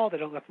 51 years old. I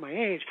don't look my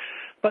age.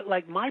 But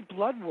like my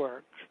blood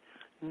work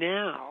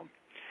now,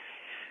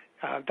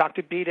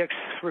 Dr. Beatix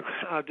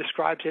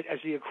describes it as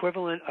the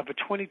equivalent of a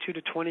 22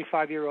 to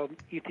 25-year-old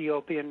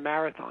Ethiopian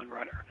marathon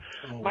runner.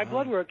 My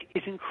blood work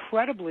is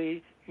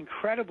incredibly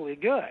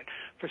good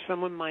for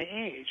someone my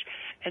age.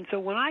 And so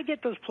when I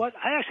get those blood,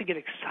 I actually get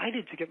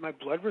excited to get my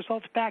blood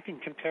results back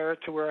and compare it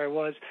to where I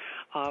was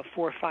 4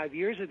 or 5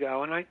 years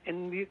ago.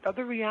 And the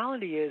other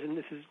reality is, and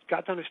this is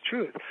God's honest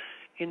truth,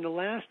 in the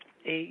last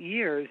 8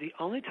 years, the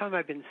only time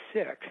I've been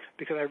sick,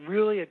 because I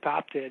really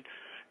adopted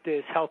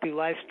this healthy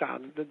lifestyle,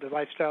 the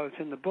lifestyle that's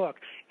in the book,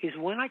 is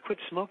when I quit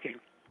smoking.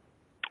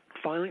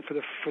 Finally,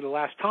 for the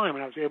last time,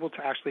 when I was able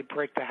to actually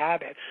break the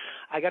habit,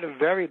 I got a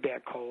very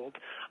bad cold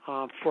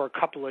for a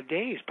couple of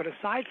days. But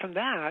aside from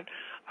that,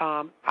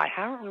 I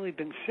haven't really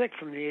been sick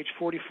from the age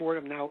 44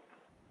 to now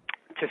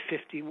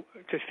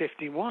to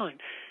 51.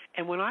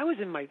 And when I was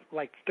in my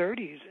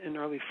 30s and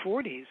early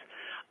 40s,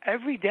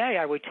 every day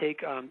I would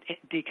take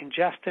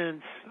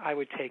decongestants, I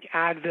would take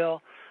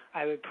Advil,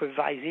 I would put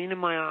Visine in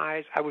my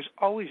eyes. I was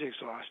always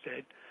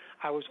exhausted.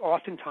 I was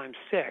oftentimes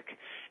sick,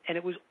 and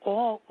it was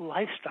all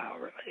lifestyle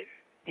related,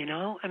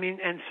 I mean,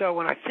 and so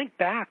when I think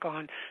back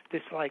on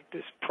this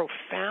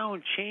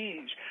profound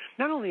change,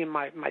 not only in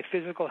my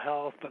physical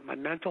health, but my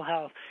mental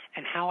health,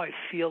 and how I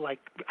feel like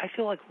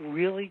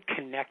really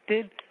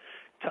connected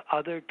to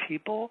other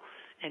people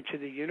and to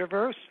the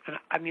universe. And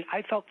I mean,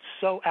 I felt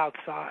so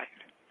outside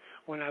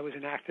when I was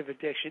in active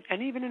addiction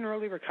and even in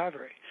early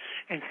recovery.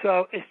 And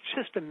so it's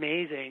just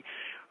amazing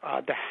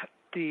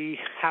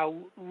how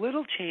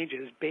little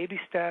changes, baby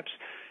steps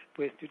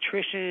with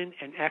nutrition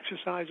and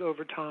exercise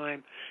over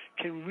time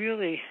can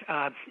really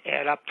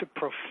add up to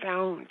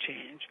profound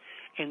change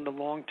in the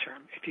long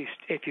term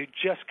if you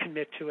just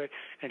commit to it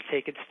and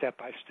take it step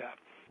by step.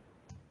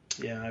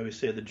 Yeah, I always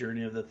say the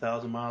journey of the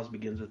 1,000 miles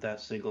begins with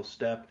that single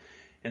step.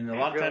 And a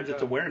lot of times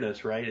it's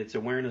awareness, right? It's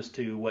awareness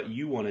to what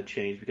you want to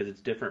change because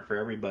it's different for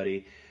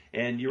everybody.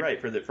 And you're right,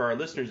 for our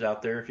listeners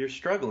out there, if you're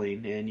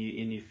struggling and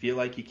you feel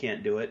like you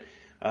can't do it,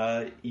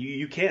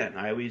 you can.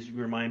 I always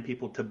remind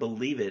people to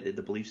believe it.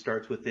 The belief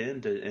starts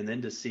within, and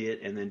then to see it,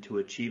 and then to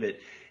achieve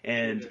it.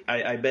 And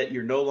I bet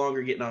you're no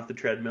longer getting off the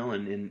treadmill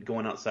and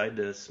going outside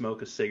to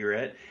smoke a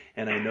cigarette.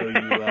 And I know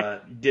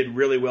you did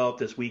really well at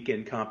this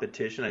weekend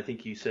competition. I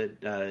think you said,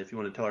 if you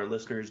want to tell our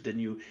listeners,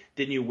 didn't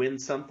you win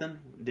something?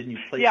 Didn't you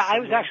place? Yeah, I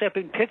was actually up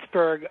in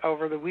Pittsburgh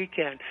over the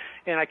weekend,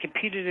 and I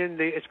competed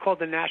it's called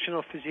the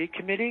National Physique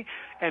Committee,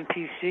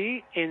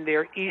 NPC, in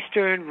their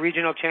Eastern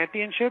Regional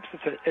Championships.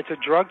 It's a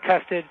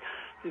drug-tested.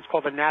 It's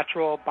called the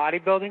Natural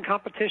Bodybuilding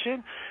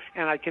Competition,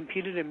 and I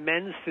competed in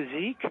men's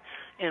physique,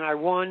 and I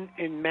won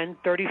in men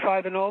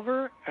 35 and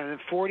over, and then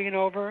 40 and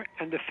over,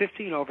 and the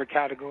 50 and over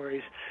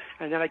categories,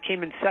 and then I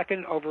came in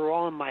second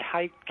overall in my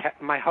height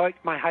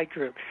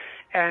group,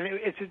 and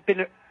it's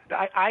been.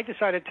 I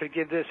decided to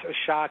give this a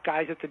shot.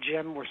 Guys at the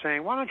gym were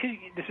saying, "Why don't you?"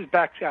 This is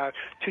back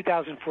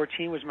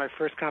 2014 was my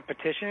first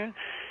competition,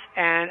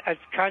 and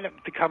it's kind of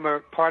become a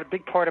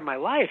big part of my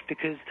life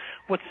because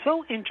what's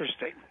so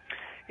interesting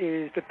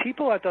is the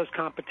people at those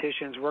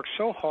competitions work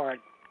so hard,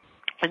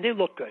 and they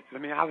look good. I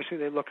mean, obviously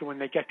they look good when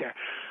they get there,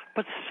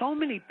 but so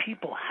many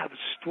people have a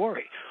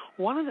story.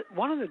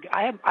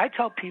 I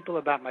tell people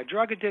about my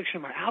drug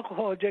addiction, my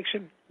alcohol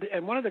addiction,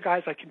 and one of the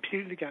guys I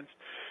competed against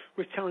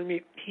was telling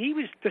me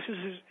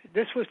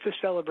this was to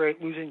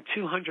celebrate losing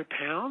 200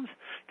 pounds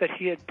that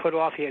he had put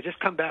off. He had just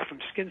come back from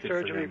skin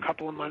surgery a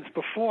couple of months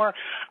before.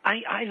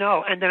 I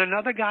know. And then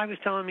another guy was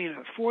telling me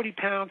 40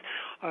 pounds.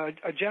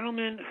 A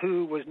gentleman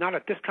who was not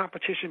at this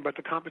competition, but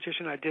the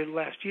competition I did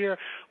last year,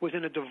 was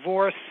in a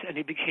divorce, and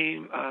he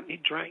began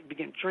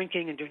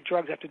drinking and doing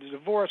drugs after the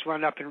divorce,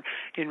 wound up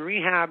in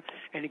rehab,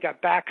 and he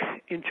got back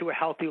into a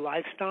healthy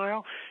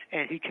lifestyle,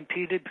 and he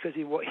competed because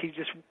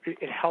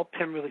it helped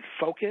him really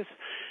focus.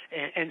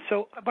 And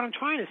so what I'm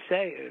trying to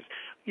say is,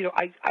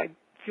 I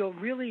feel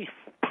really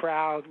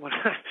proud when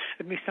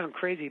it may sound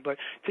crazy, but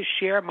to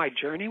share my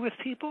journey with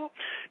people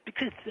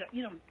because,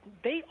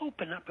 they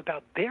open up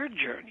about their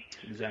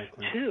journeys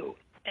too.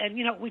 And,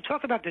 we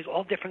talk about there's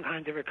all different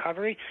kinds of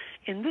recovery.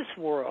 In this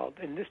world,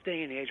 in this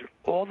day and age, with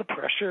all the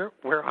pressure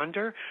we're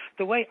under,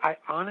 the way I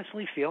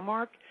honestly feel,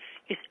 Mark,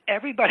 is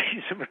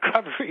everybody's in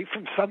recovery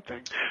from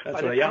something.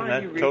 That's what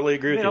I totally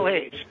agree with you. Middle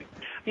age.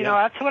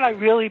 That's what I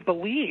really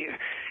believe.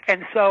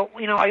 And so,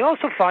 I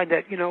also find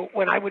that,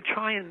 when I would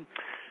try and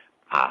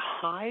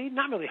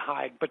not really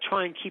hide, but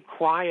try and keep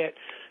quiet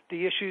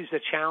the issues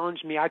that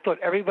challenged me, I thought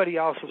everybody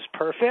else was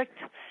perfect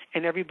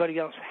and everybody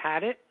else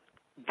had it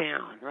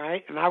down,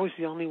 right? And I was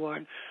the only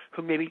one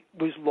who maybe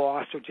was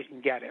lost or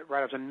didn't get it,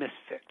 right? I was a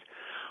misfit.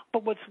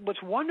 But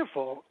what's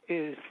wonderful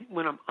is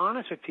when I'm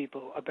honest with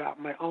people about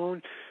my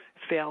own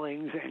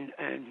failings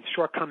and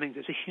shortcomings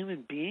as a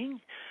human being,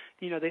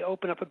 they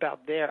open up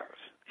about theirs.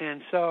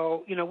 And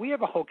so, we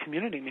have a whole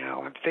community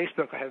now on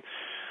Facebook. I have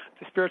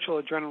the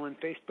Spiritual Adrenaline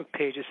Facebook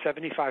page is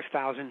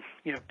 75,000,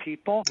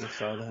 people. I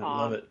saw that.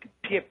 Love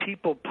it.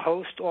 People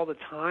post all the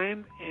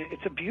time.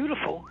 It's a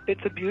beautiful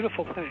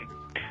thing.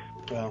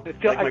 Well,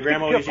 like my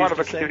grandma always used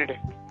to say.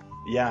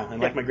 Yeah, and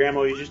like my grandma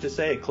always used to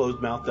say, a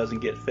closed mouth doesn't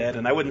get fed.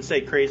 And I wouldn't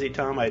say crazy,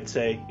 Tom. I'd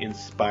say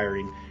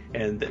inspiring.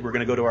 And we're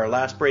going to go to our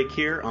last break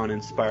here on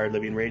Inspired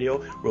Living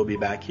Radio. We'll be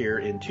back here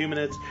in 2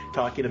 minutes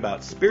talking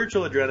about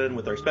spiritual adrenaline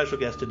with our special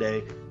guest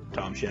today,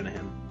 Tom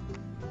Shanahan.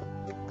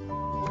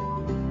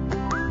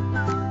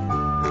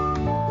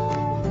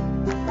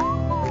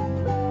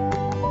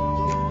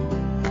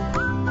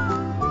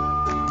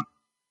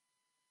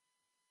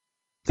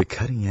 The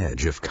cutting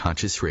edge of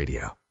conscious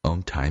radio,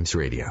 OMTimes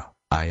Radio,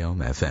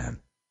 IOM-FM.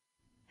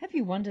 Have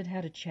you wondered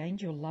how to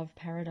change your love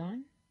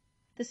paradigm?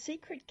 The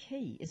secret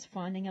key is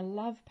finding a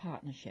love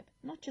partnership,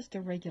 not just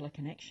a regular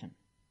connection.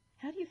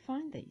 How do you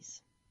find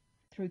these?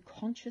 Through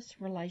conscious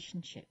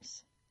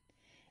relationships.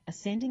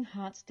 Ascending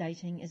Hearts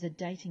Dating is a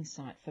dating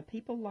site for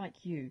people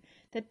like you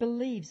that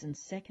believes in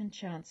second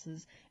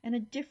chances and a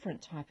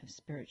different type of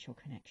spiritual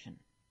connection.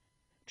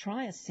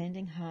 Try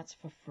Ascending Hearts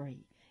for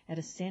free at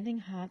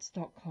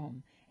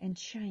ascendinghearts.com and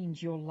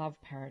change your love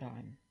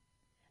paradigm.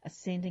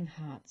 Ascending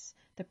Hearts,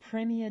 the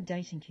premier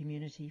dating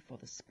community for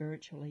the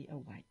spiritually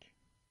awake.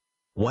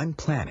 One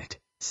planet,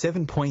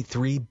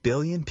 7.3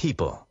 billion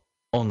people,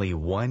 only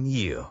one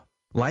you.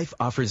 Life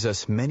offers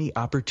us many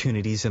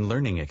opportunities and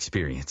learning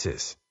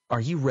experiences. Are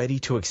you ready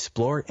to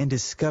explore and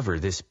discover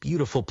this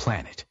beautiful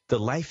planet, the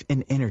life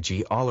and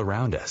energy all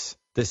around us,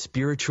 the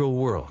spiritual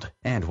world,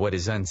 and what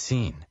is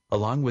unseen,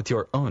 along with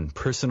your own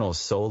personal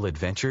soul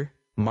adventure?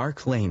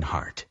 Marc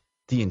Lanehart,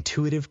 the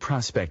intuitive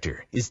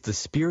prospector, is the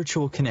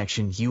spiritual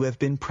connection you have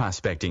been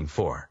prospecting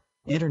for.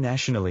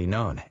 Internationally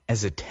known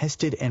as a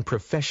tested and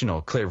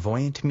professional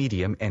clairvoyant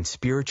medium and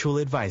spiritual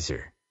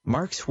advisor,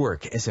 Marc's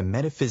work as a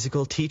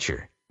metaphysical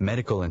teacher,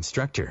 medical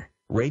instructor,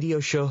 radio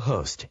show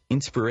host,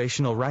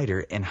 inspirational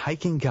writer, and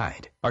hiking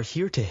guide are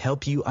here to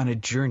help you on a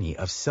journey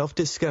of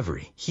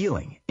self-discovery,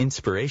 healing,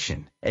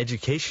 inspiration,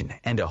 education,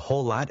 and a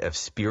whole lot of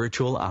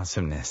spiritual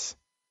awesomeness.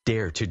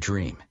 Dare to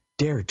dream.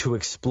 Dare to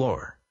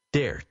explore.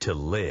 Dare to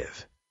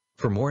live.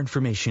 For more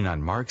information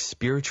on Marc's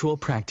spiritual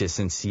practice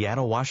in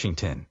Seattle,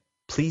 Washington,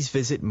 please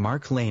visit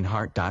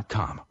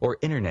marclanehart.com or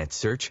internet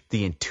search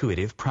The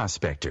Intuitive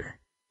Prospector.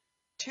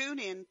 Tune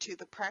in to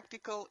The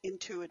Practical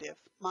Intuitive,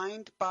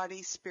 Mind,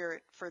 Body,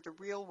 Spirit for the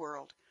Real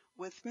World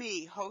with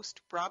me,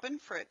 host Robin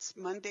Fritz,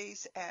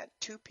 Mondays at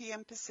 2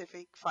 p.m.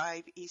 Pacific,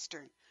 5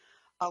 Eastern.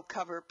 I'll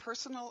cover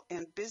personal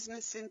and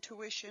business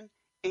intuition,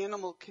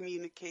 animal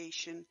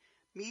communication,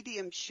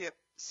 mediumship,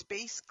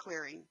 space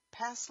clearing,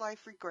 past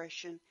life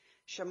regression,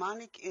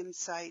 shamanic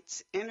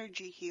insights,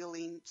 energy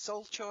healing,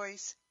 soul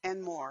choice,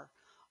 and more,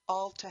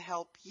 all to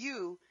help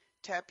you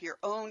tap your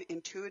own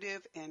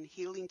intuitive and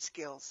healing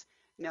skills.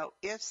 No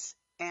ifs,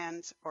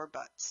 ands, or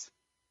buts.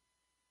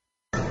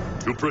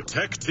 To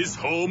protect his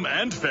home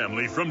and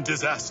family from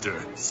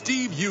disaster,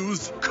 Steve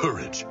used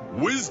courage,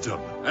 wisdom,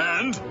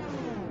 and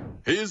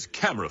his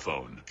camera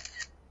phone.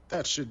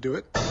 That should do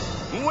it.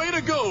 Way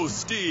to go,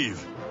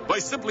 Steve! By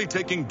simply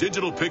taking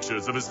digital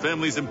pictures of his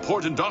family's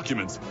important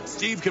documents,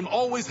 Steve can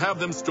always have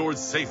them stored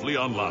safely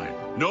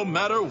online, no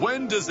matter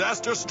when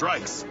disaster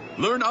strikes.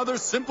 Learn other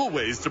simple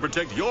ways to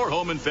protect your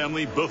home and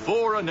family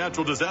before a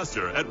natural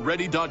disaster at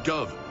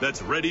ready.gov.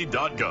 That's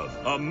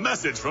ready.gov. A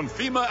message from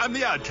FEMA and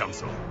the Ad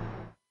Council.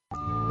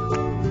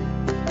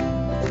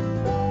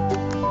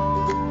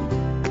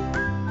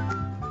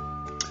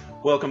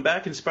 Welcome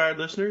back, Inspired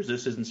listeners.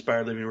 This is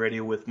Inspired Living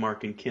Radio with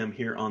Marc and Kim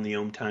here on the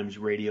OMTimes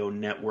Radio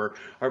Network.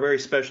 Our very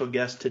special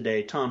guest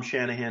today, Tom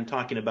Shanahan,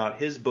 talking about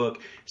his book,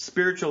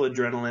 Spiritual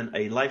Adrenaline,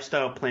 A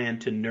Lifestyle Plan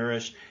to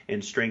Nourish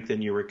and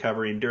Strengthen Your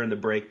Recovery. And during the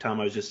break, Tom,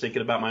 I was just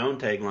thinking about my own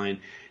tagline,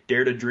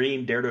 Dare to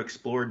dream, dare to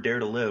explore, dare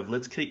to live.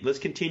 Let's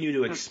continue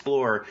to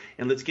explore,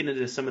 and let's get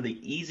into some of the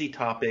easy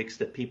topics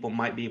that people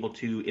might be able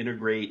to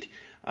integrate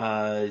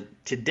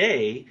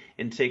today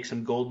and take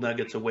some gold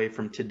nuggets away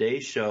from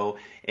today's show.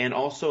 And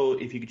also,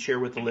 if you could share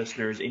with the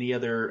listeners any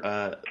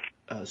other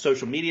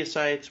social media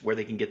sites where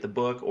they can get the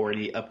book or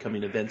any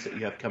upcoming events that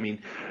you have coming.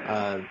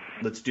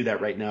 Let's do that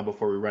right now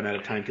before we run out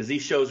of time, because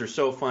these shows are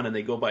so fun and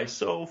they go by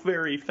so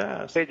very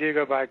fast. They do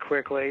go by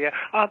quickly. Yeah.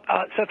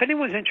 So if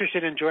anyone's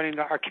interested in joining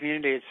our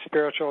community, it's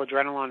Spiritual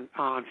Adrenaline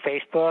on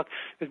Facebook.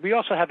 We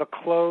also have a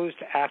closed,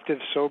 active,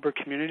 sober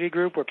community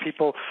group where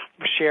people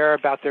share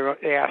about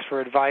they ask for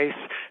advice.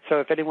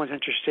 So if anyone's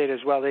interested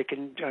as well, they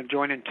can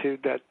join into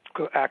that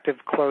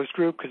active closed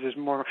group, because there's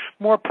more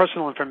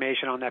personal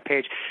information on that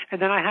page.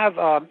 And then I have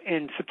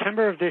in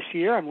September of this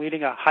year, I'm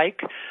leading a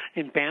hike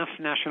in Banff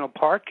National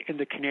Park in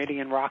the Canadian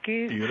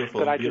Rockies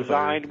that I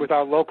designed with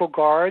our local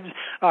guides,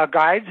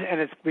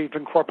 and we've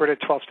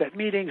incorporated 12-step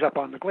meetings up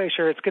on the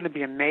glacier. It's going to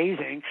be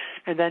amazing.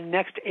 And then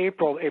next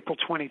April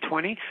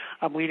 2020,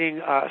 I'm leading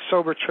a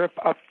sober trip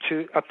up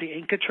the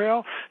Inca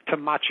Trail to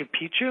Machu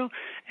Picchu,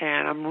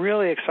 and I'm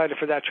really excited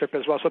for that trip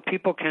as well. So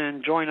people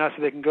can join us.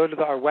 They can go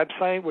to our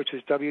website, which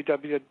is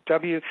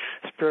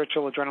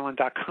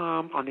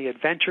www.spiritualadrenaline.com, on the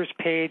adventures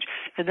page.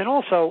 And then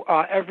also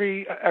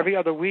every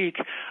other week,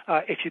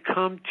 if you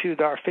come to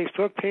our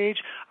Facebook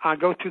page, I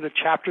go through the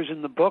chapters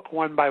in the book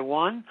one by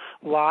one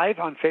live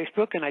on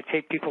Facebook, and I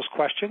take people's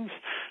questions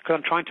because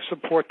I'm trying to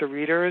support the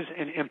readers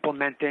in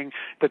implementing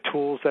the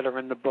tools that are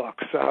in the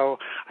book. So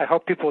I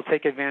hope people will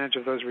take advantage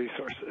of those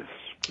resources.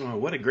 Oh,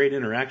 what a great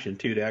interaction,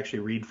 too, to actually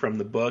read from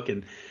the book.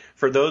 And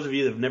for those of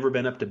you that have never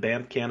been up to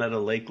Banff, Canada,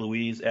 Lake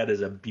Louise, that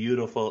is a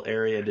beautiful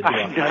area to do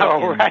a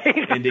hike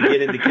and to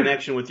get into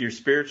connection with your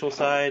spiritual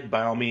side,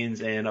 by all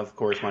means. And, of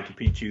course, Machu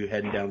Picchu,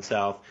 heading down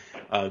south.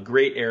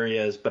 Great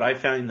areas. But I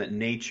found that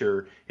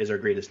nature is our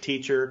greatest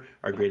teacher,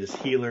 our greatest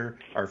healer,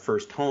 our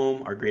first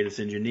home, our greatest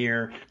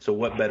engineer. So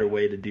what better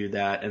way to do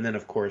that? And then,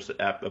 of course,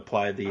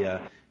 apply the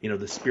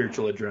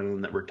spiritual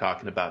adrenaline that we're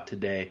talking about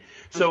today.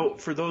 So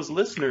for those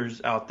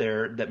listeners out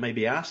there that may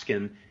be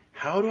asking,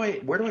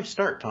 where do I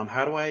start, Tom?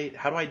 How do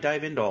I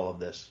dive into all of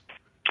this?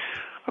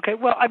 Okay,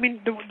 well, I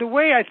mean, the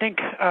way I think,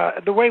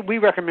 the way we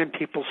recommend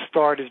people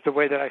start is the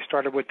way that I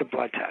started with the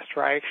blood test,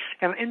 right?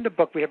 And in the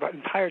book, we have an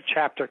entire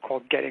chapter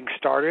called Getting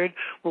Started,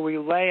 where we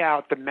lay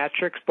out the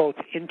metrics, both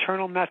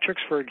internal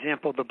metrics, for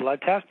example, the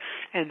blood test,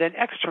 and then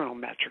external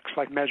metrics,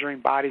 like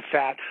measuring body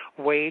fat,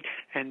 weight,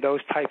 and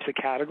those types of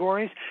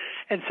categories.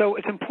 And so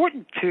it's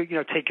important to,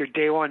 take your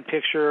day one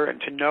picture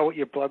and to know what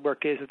your blood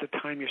work is at the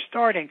time you're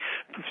starting,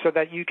 so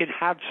that you can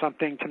have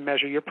something to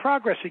measure your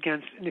progress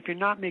against. And if you're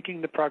not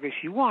making the progress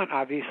you want,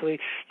 obviously,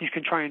 you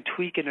can try and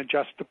tweak and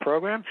adjust the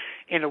program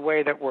in a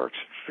way that works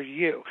for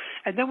you.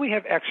 And then we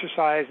have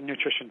exercise and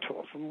nutrition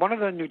tools. And one of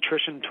the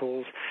nutrition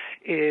tools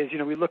is,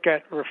 we look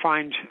at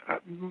refined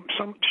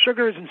some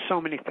sugars in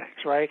so many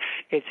things, right?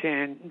 It's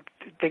in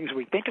things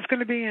we think it's going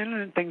to be in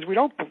and things we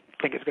don't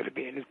think it's going to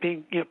be in. It's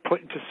being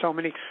put into so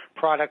many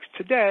products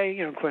today,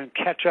 including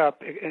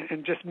ketchup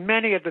and just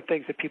many of the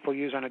things that people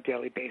use on a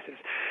daily basis.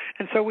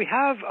 And so we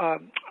have a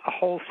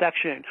whole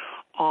section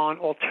on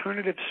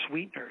alternative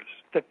sweeteners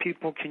that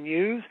people can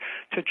use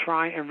to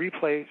try and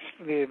replace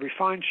the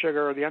refined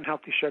sugar or the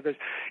unhealthy sugars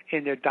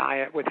in their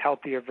diet with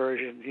healthier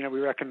versions. We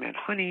recommend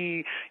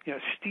honey,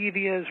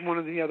 stevia is one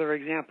of the other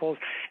examples.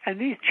 And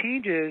these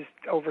changes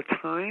over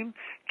time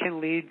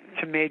can lead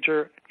to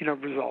major,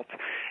 results.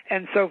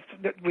 And so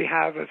we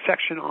have a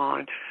section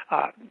on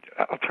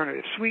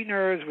alternative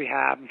sweeteners. We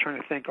have, I'm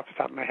trying to think off the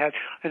top of my head,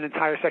 an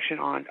entire section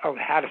on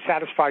how to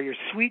satisfy your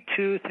sweet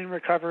tooth in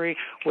recovery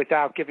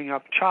without giving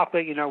up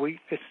chocolate.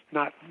 It's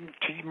not,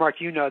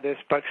 Mark, you know this,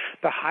 but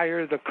the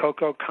higher the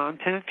cocoa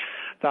content,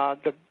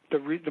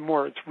 the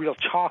more it's real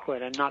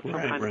chocolate and not some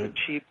kind of a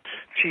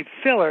cheap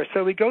filler.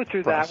 So we go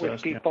through that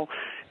with people.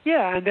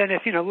 Yeah, and then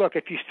if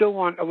you still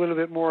want a little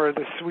bit more of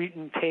the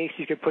sweetened taste,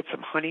 you could put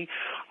some honey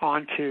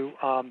onto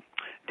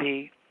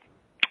the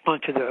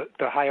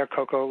higher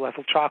cocoa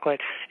level chocolate,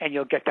 and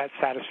you'll get that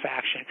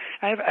satisfaction.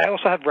 I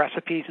also have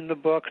recipes in the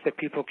book that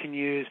people can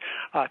use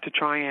to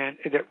try and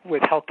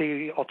with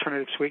healthy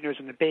alternative sweeteners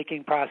in the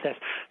baking process,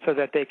 so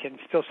that they can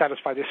still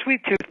satisfy their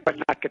sweet tooth but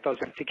not get those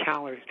empty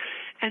calories.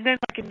 And then,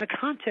 like in the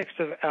context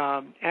of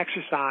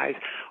exercise,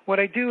 what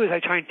I do is I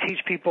try and teach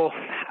people,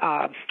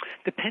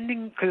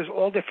 depending, because there's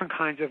all different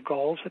kinds of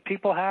goals that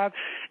people have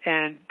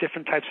and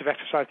different types of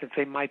exercise that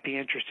they might be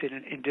interested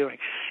in doing.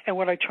 And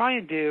what I try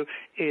and do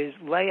is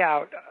lay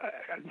out,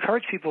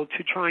 encourage people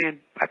to try and,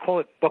 I call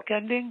it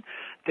bookending,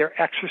 their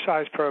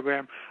exercise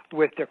program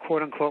with their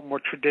quote-unquote more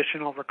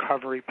traditional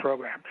recovery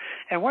program.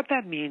 And what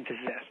that means is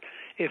this.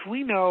 If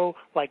we know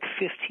like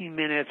 15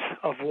 minutes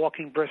of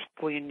walking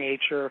briskly in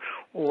nature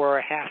or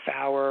a half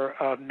hour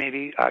of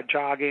maybe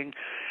jogging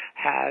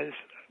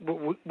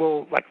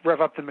will like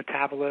rev up the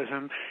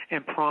metabolism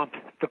and prompt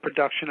the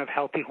production of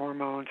healthy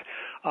hormones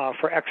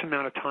for X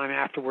amount of time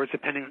afterwards,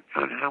 depending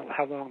on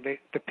how long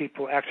the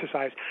people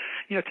exercise.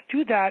 To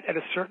do that at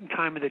a certain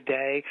time of the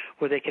day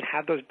where they can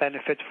have those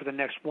benefits for the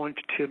next 1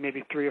 to 2,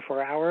 maybe 3 or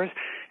 4 hours,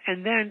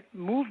 and then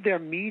move their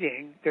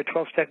meeting, their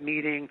 12-step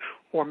meeting,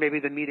 or maybe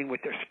the meeting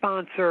with their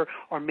sponsor,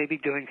 or maybe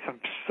doing some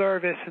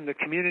service in the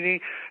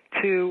community,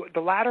 to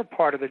the latter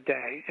part of the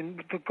day.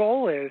 And the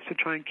goal is to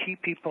try and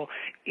keep people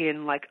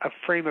in like a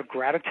frame of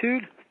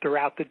gratitude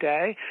throughout the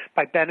day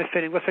by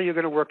benefiting. Let's say you're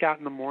going to work out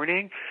in the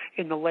morning.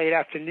 In the late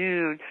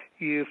afternoon,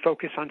 you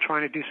focus on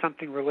trying to do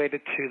something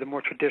related to the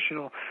more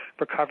traditional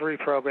recovery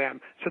program,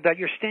 so that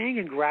you're staying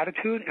in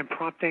gratitude and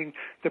prompting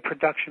the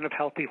production of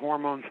healthy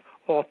hormones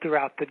all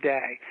throughout the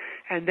day.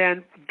 And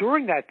then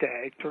during that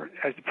day,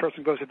 as the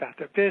person goes about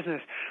their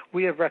business,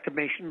 we have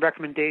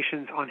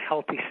recommendations on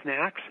healthy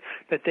snacks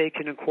that they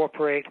can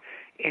incorporate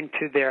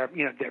into their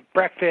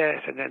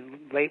breakfast, and then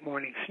late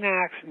morning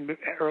snacks, and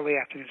early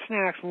afternoon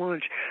snacks,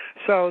 lunch,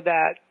 so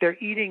that they're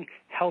eating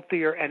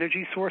healthier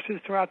energy sources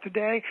throughout the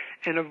day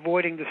and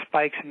avoiding the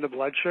spikes in the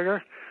blood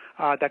sugar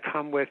that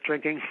come with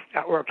drinking,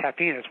 or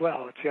caffeine as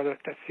well.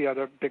 That's the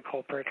other big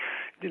culprit.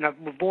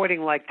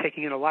 Avoiding like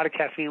taking in a lot of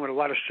caffeine with a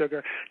lot of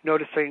sugar,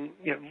 noticing,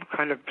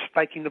 kind of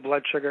spiking the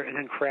blood sugar and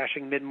then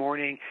crashing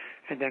mid-morning,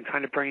 and then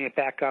kind of bringing it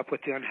back up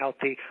with the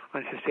unhealthy,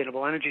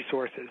 unsustainable energy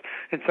sources.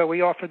 And so we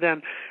offer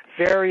them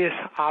various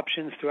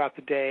options throughout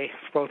the day,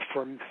 both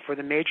for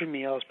the major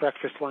meals,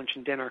 breakfast, lunch,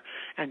 and dinner,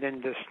 and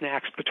then the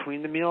snacks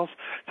between the meals,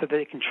 so that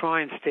they can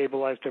try and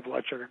stabilize their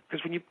blood sugar.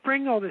 Because when you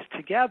bring all this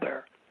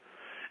together,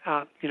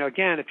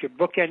 again, if you're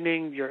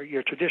bookending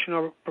your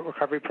traditional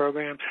recovery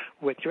program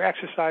with your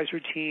exercise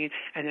routine,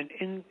 and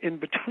then in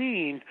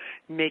between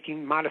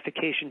making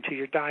modification to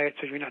your diet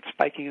so you're not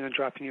spiking and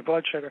dropping your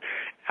blood sugar,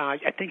 I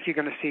think you're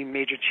going to see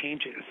major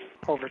changes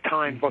over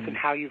time, both in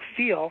how you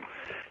feel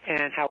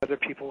and how other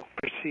people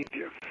perceive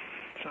you.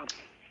 So.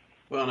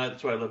 Well, and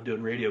that's why I love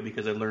doing radio,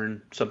 because I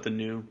learn something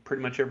new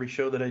pretty much every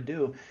show that I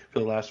do for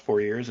the last 4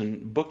 years,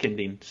 and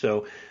bookending.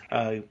 So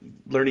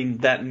learning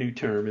that new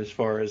term as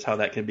far as how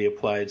that can be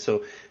applied.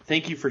 So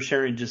thank you for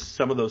sharing just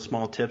some of those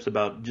small tips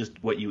about just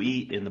what you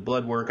eat and the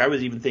blood work. I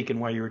was even thinking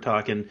while you were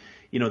talking,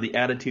 the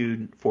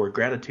attitude for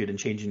gratitude and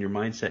changing your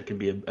mindset can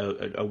be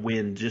a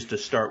win just to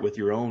start with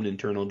your own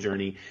internal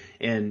journey.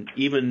 And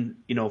even,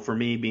 for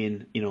me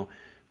being,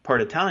 part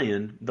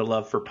Italian, the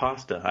love for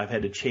pasta. I've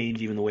had to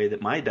change even the way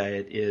that my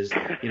diet is,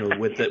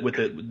 with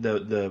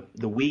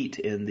the wheat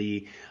and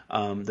the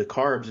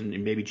carbs,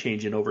 and maybe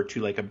changing over to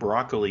like a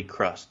broccoli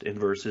crust and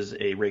versus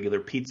a regular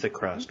pizza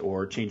crust,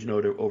 or changing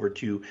over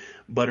to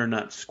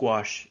butternut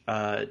squash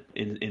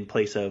in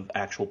place of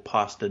actual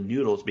pasta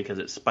noodles, because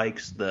it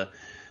spikes the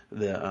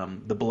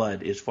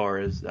blood as far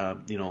as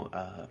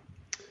the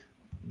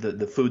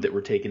food that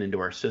we're taking into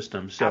our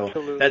system. So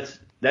absolutely.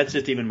 That's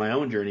just even my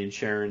own journey, and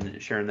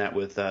sharing that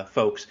with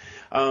folks.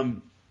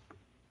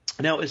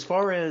 Now, as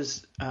far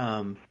as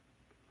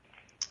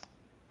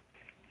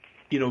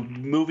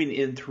moving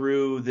in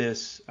through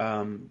this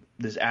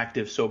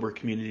active sober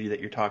community that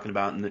you're talking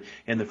about,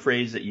 and the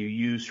phrase that you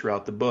use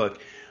throughout the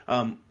book,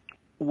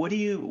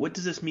 what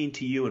does this mean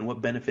to you, and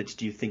what benefits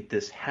do you think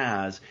this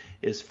has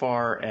as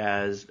far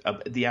as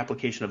the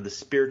application of the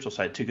spiritual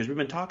side too? Because we've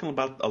been talking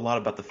a lot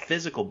about the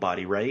physical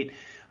body, right?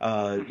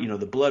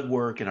 The blood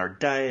work and our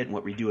diet and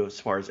what we do as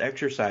far as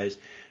exercise.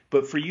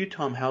 But for you,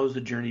 Tom, how has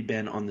the journey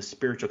been on the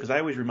spiritual? Because I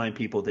always remind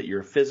people that you're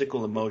a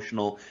physical,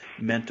 emotional,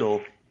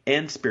 mental,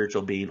 and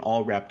spiritual being,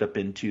 all wrapped up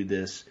into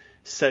this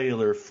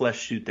cellular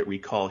flesh suit that we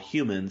call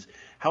humans.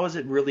 How has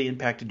it really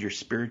impacted your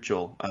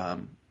spiritual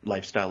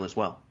lifestyle as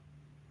well?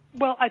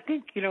 Well, I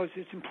think,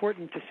 it's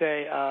important to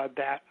say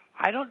that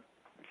I don't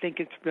think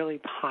it's really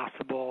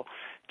possible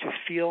to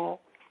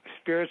feel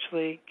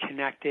spiritually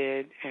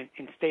connected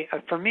and stay.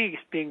 For me,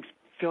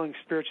 feeling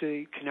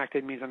spiritually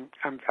connected means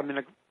I'm in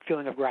a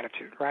feeling of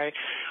gratitude, right?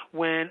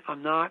 When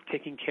I'm not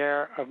taking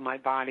care of my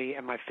body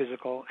and my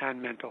physical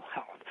and mental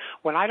health.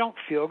 When I don't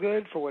feel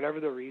good for whatever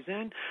the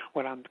reason,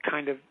 when I'm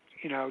kind of,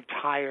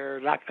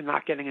 tired,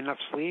 not getting enough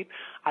sleep,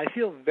 I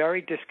feel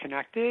very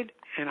disconnected,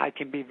 and I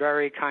can be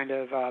very kind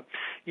of,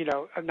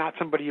 not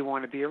somebody you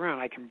want to be around.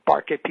 I can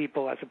bark at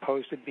people as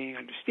opposed to being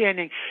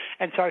understanding.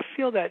 And so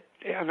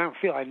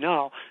I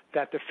know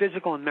that the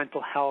physical and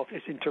mental health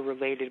is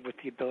interrelated with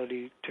the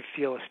ability to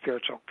feel a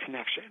spiritual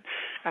connection.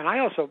 And I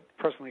also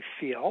personally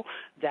feel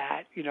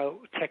that,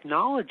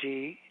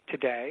 technology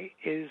today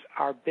is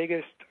our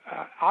biggest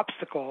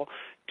obstacle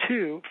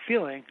to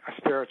feeling a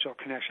spiritual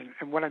connection.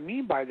 And what I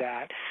mean by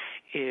that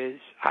is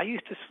I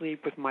used to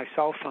sleep with my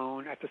cell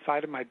phone at the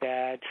side of my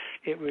bed.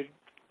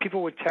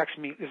 People would text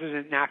me. This is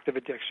an active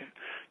addiction.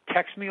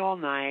 Text me all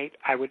night.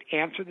 I would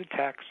answer the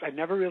text. I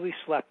never really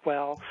slept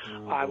well.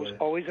 I was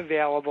always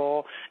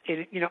available.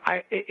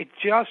 I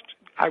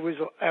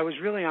was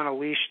really on a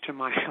leash to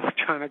my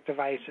electronic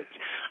devices.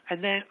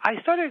 And then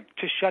I started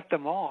to shut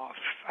them off.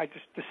 I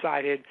just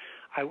decided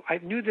I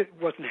knew that it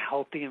wasn't a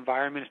healthy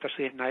environment,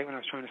 especially at night when I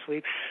was trying to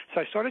sleep.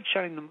 So I started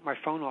shutting my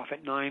phone off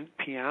at 9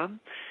 p.m.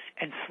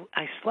 and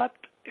I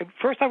slept. At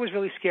first I was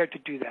really scared to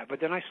do that,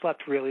 but then I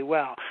slept really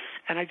well.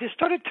 And I just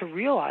started to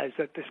realize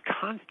that this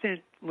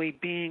constantly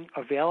being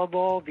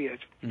available via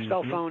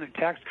cell phone and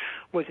text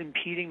was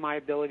impeding my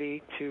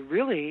ability to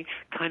really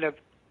kind of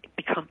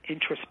become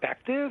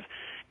introspective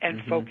and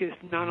focus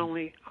not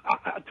only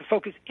to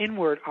focus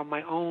inward on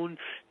my own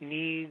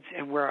needs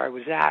and where I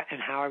was at and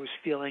how I was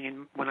feeling,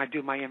 and when I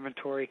do my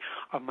inventory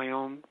of my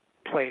own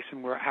place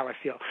and how I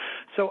feel.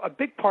 So a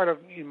big part of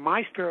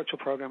my spiritual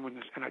program,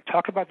 and I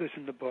talk about this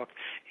in the book,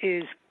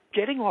 is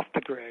getting off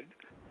the grid,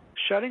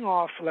 shutting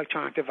off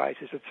electronic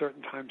devices at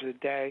certain times of the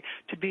day,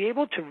 to be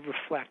able to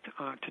reflect,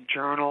 to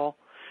journal,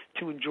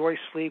 to enjoy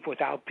sleep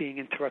without being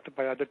interrupted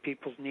by other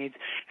people's needs.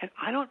 And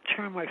I don't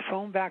turn my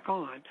phone back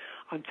on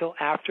until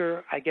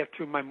after I get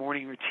through my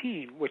morning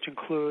routine, which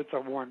includes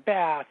a warm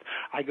bath.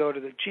 I go to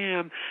the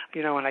gym,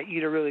 and I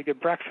eat a really good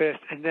breakfast,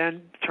 and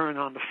then turn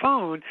on the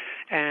phone.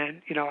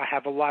 And, I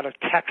have a lot of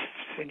texts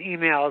and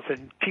emails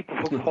and people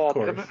who call.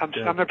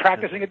 I'm a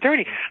practicing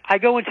attorney. I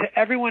go into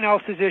everyone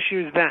else's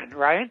issues then,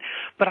 right?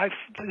 But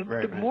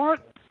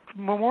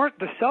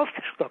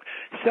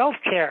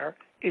self-care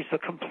is the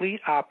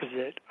complete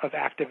opposite of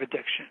active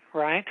addiction,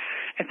 right?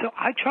 And so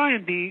I try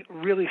and be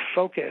really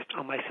focused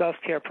on my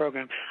self-care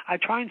program. I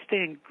try and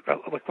stay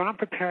like when I'm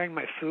preparing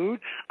my food,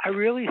 I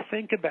really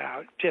think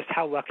about just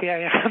how lucky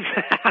I am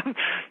to have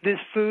this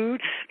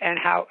food and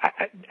how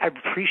I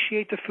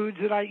appreciate the foods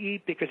that I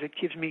eat because it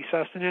gives me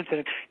sustenance and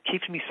it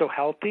keeps me so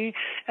healthy.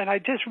 And I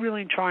just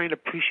really try and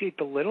appreciate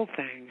the little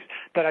things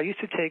that I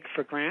used to take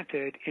for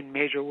granted in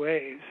major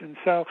ways. And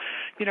so,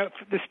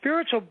 the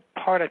spiritual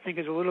part I think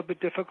is a little bit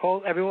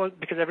difficult.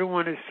 Because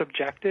everyone is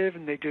subjective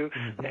and they do,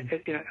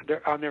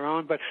 they're on their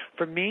own. But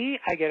for me,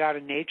 I get out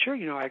of nature.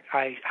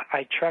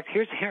 I trek.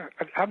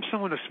 I'm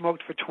someone who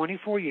smoked for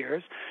 24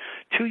 years.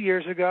 2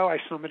 years ago, I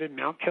summited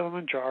Mount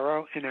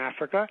Kilimanjaro in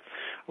Africa.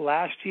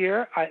 Last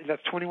year,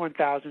 that's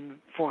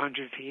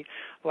 21,400 feet.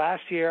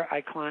 Last year,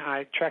 I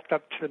trekked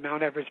up to the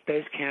Mount Everest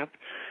Base Camp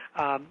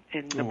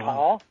in Nepal.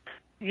 Wow.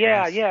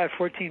 Yeah,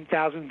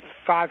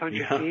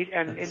 14,500 feet.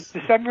 And in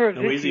December of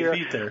this year,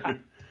 feet there.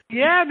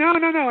 Yeah, no.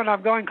 And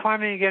I'm going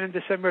climbing again in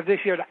December of this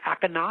year to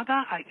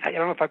Akanaga. I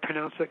don't know if I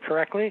pronounced it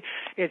correctly.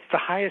 It's the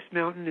highest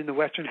mountain in the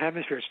Western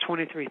Hemisphere. It's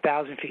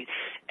 23,000 feet.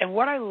 And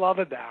what I love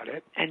about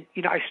it, and,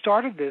 I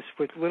started this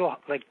with little,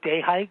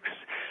 day hikes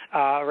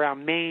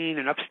around Maine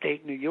and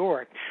upstate New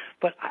York,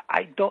 but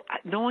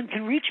no one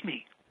can reach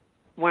me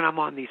when I'm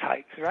on these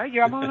hikes, right?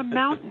 I'm on a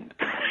mountain.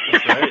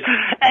 That's right.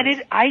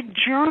 And I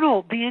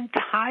journal the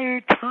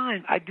entire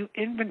time. I do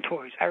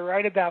inventories. I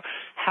write about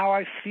how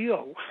I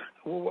feel,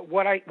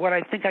 what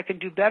I think I can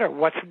do better,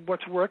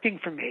 what's working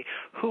for me,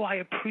 who I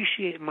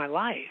appreciate in my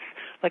life.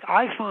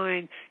 I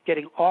find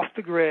getting off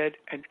the grid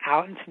and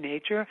out into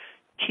nature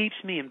keeps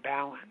me in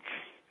balance.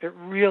 It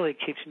really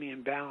keeps me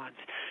in balance.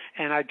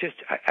 And I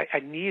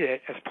need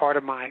it as part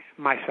of my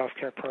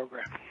self-care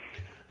program.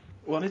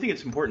 Well, and I think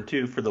it's important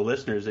too for the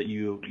listeners that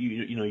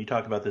you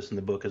talk about this in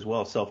the book as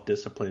well,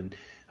 self-discipline,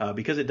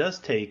 because it does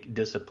take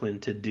discipline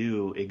to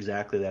do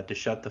exactly that, to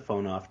shut the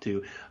phone off.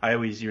 I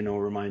always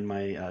remind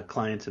my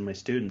clients and my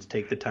students,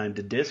 take the time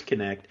to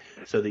disconnect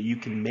so that you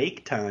can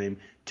make time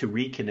to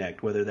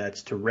reconnect, whether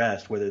that's to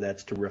rest, whether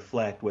that's to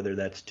reflect, whether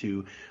that's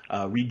to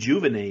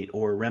rejuvenate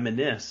or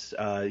reminisce.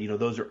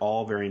 Those are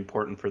all very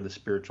important for the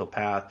spiritual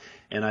path.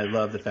 And I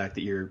love the fact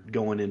that you're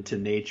going into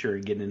nature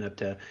and getting up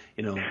to,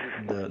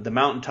 the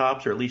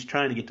mountaintops, or at least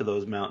trying to get to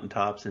those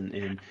mountaintops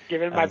and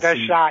give it my best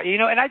shot. And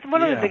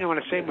one other thing I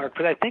want to say, Mark,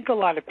 because I think a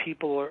lot of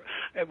people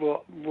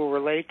will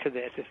relate to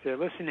this if they're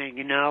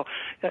listening.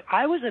 That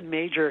I was a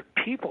major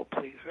people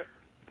pleaser.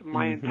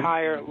 my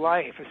entire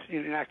life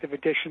in active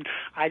addiction.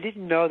 I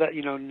didn't know that,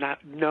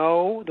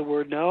 the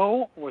word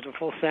no was a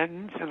full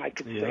sentence, and I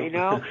could say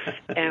no.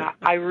 And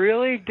I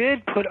really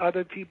did put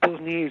other people's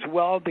needs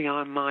well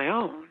beyond my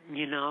own,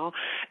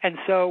 And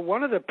so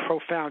one of the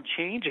profound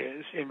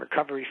changes in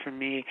recovery for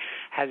me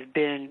has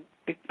been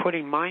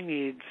putting my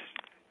needs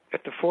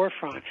at the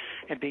forefront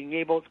and being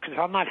able, because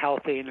I'm not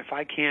healthy, and if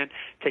I can't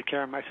take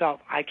care of myself,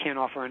 I can't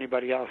offer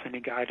anybody else any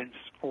guidance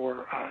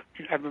or,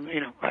 I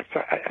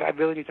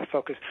really need to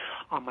focus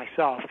on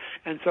myself.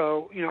 And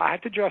so, I have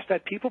to address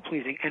that people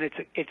pleasing, and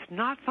it's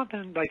not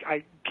something like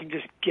I can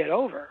just get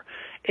over.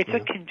 It's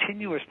a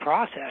continuous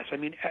process. I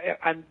mean,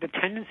 the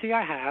tendency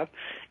I have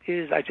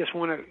is I just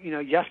want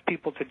to, yes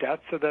people to death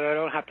so that I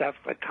don't have to have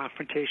like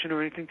confrontation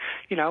or anything,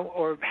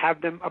 or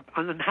have them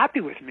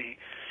unhappy with me.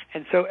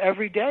 And so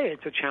every day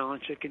it's a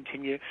challenge to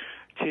continue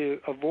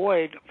to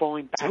avoid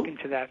falling back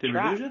into that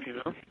trap,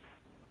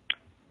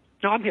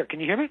 No, I'm here. Can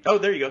you hear me? Oh,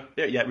 there you go.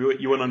 Yeah,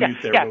 you went on mute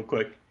there real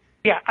quick.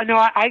 Yeah, no,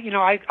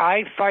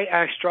 I fight,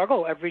 I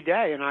struggle every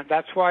day, and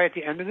that's why at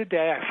the end of the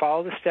day I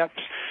follow the steps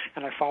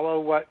and I follow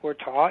what we're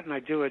taught, and I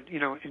do an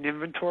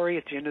inventory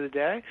at the end of the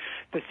day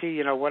to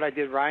see, what I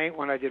did right,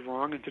 what I did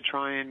wrong, and to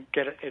try and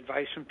get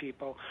advice from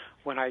people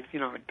when I,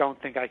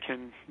 don't think I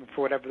can,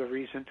 for whatever the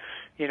reason,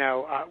 when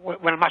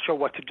I'm not sure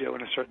what to do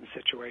in a certain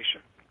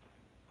situation.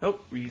 Oh,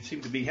 we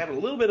seem to be having a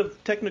little bit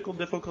of technical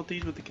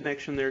difficulties with the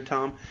connection there,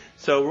 Tom.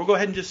 So we'll go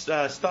ahead and just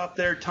stop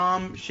there.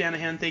 Tom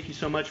Shanahan, thank you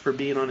so much for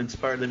being on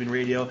Inspired Living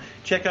Radio.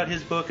 Check out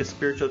his book, A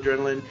Spiritual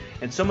Adrenaline,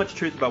 and so much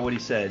truth about what he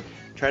said.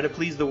 Try to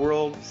please the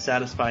world,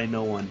 satisfy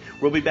no one.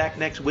 We'll be back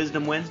next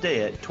Wisdom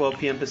Wednesday at 12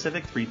 p.m.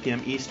 Pacific, 3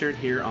 p.m. Eastern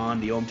here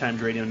on the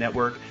OMTimes Radio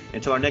Network.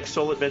 Until our next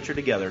soul adventure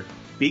together,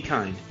 be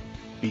kind,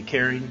 be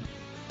caring,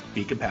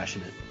 be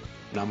compassionate.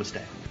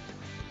 Namaste.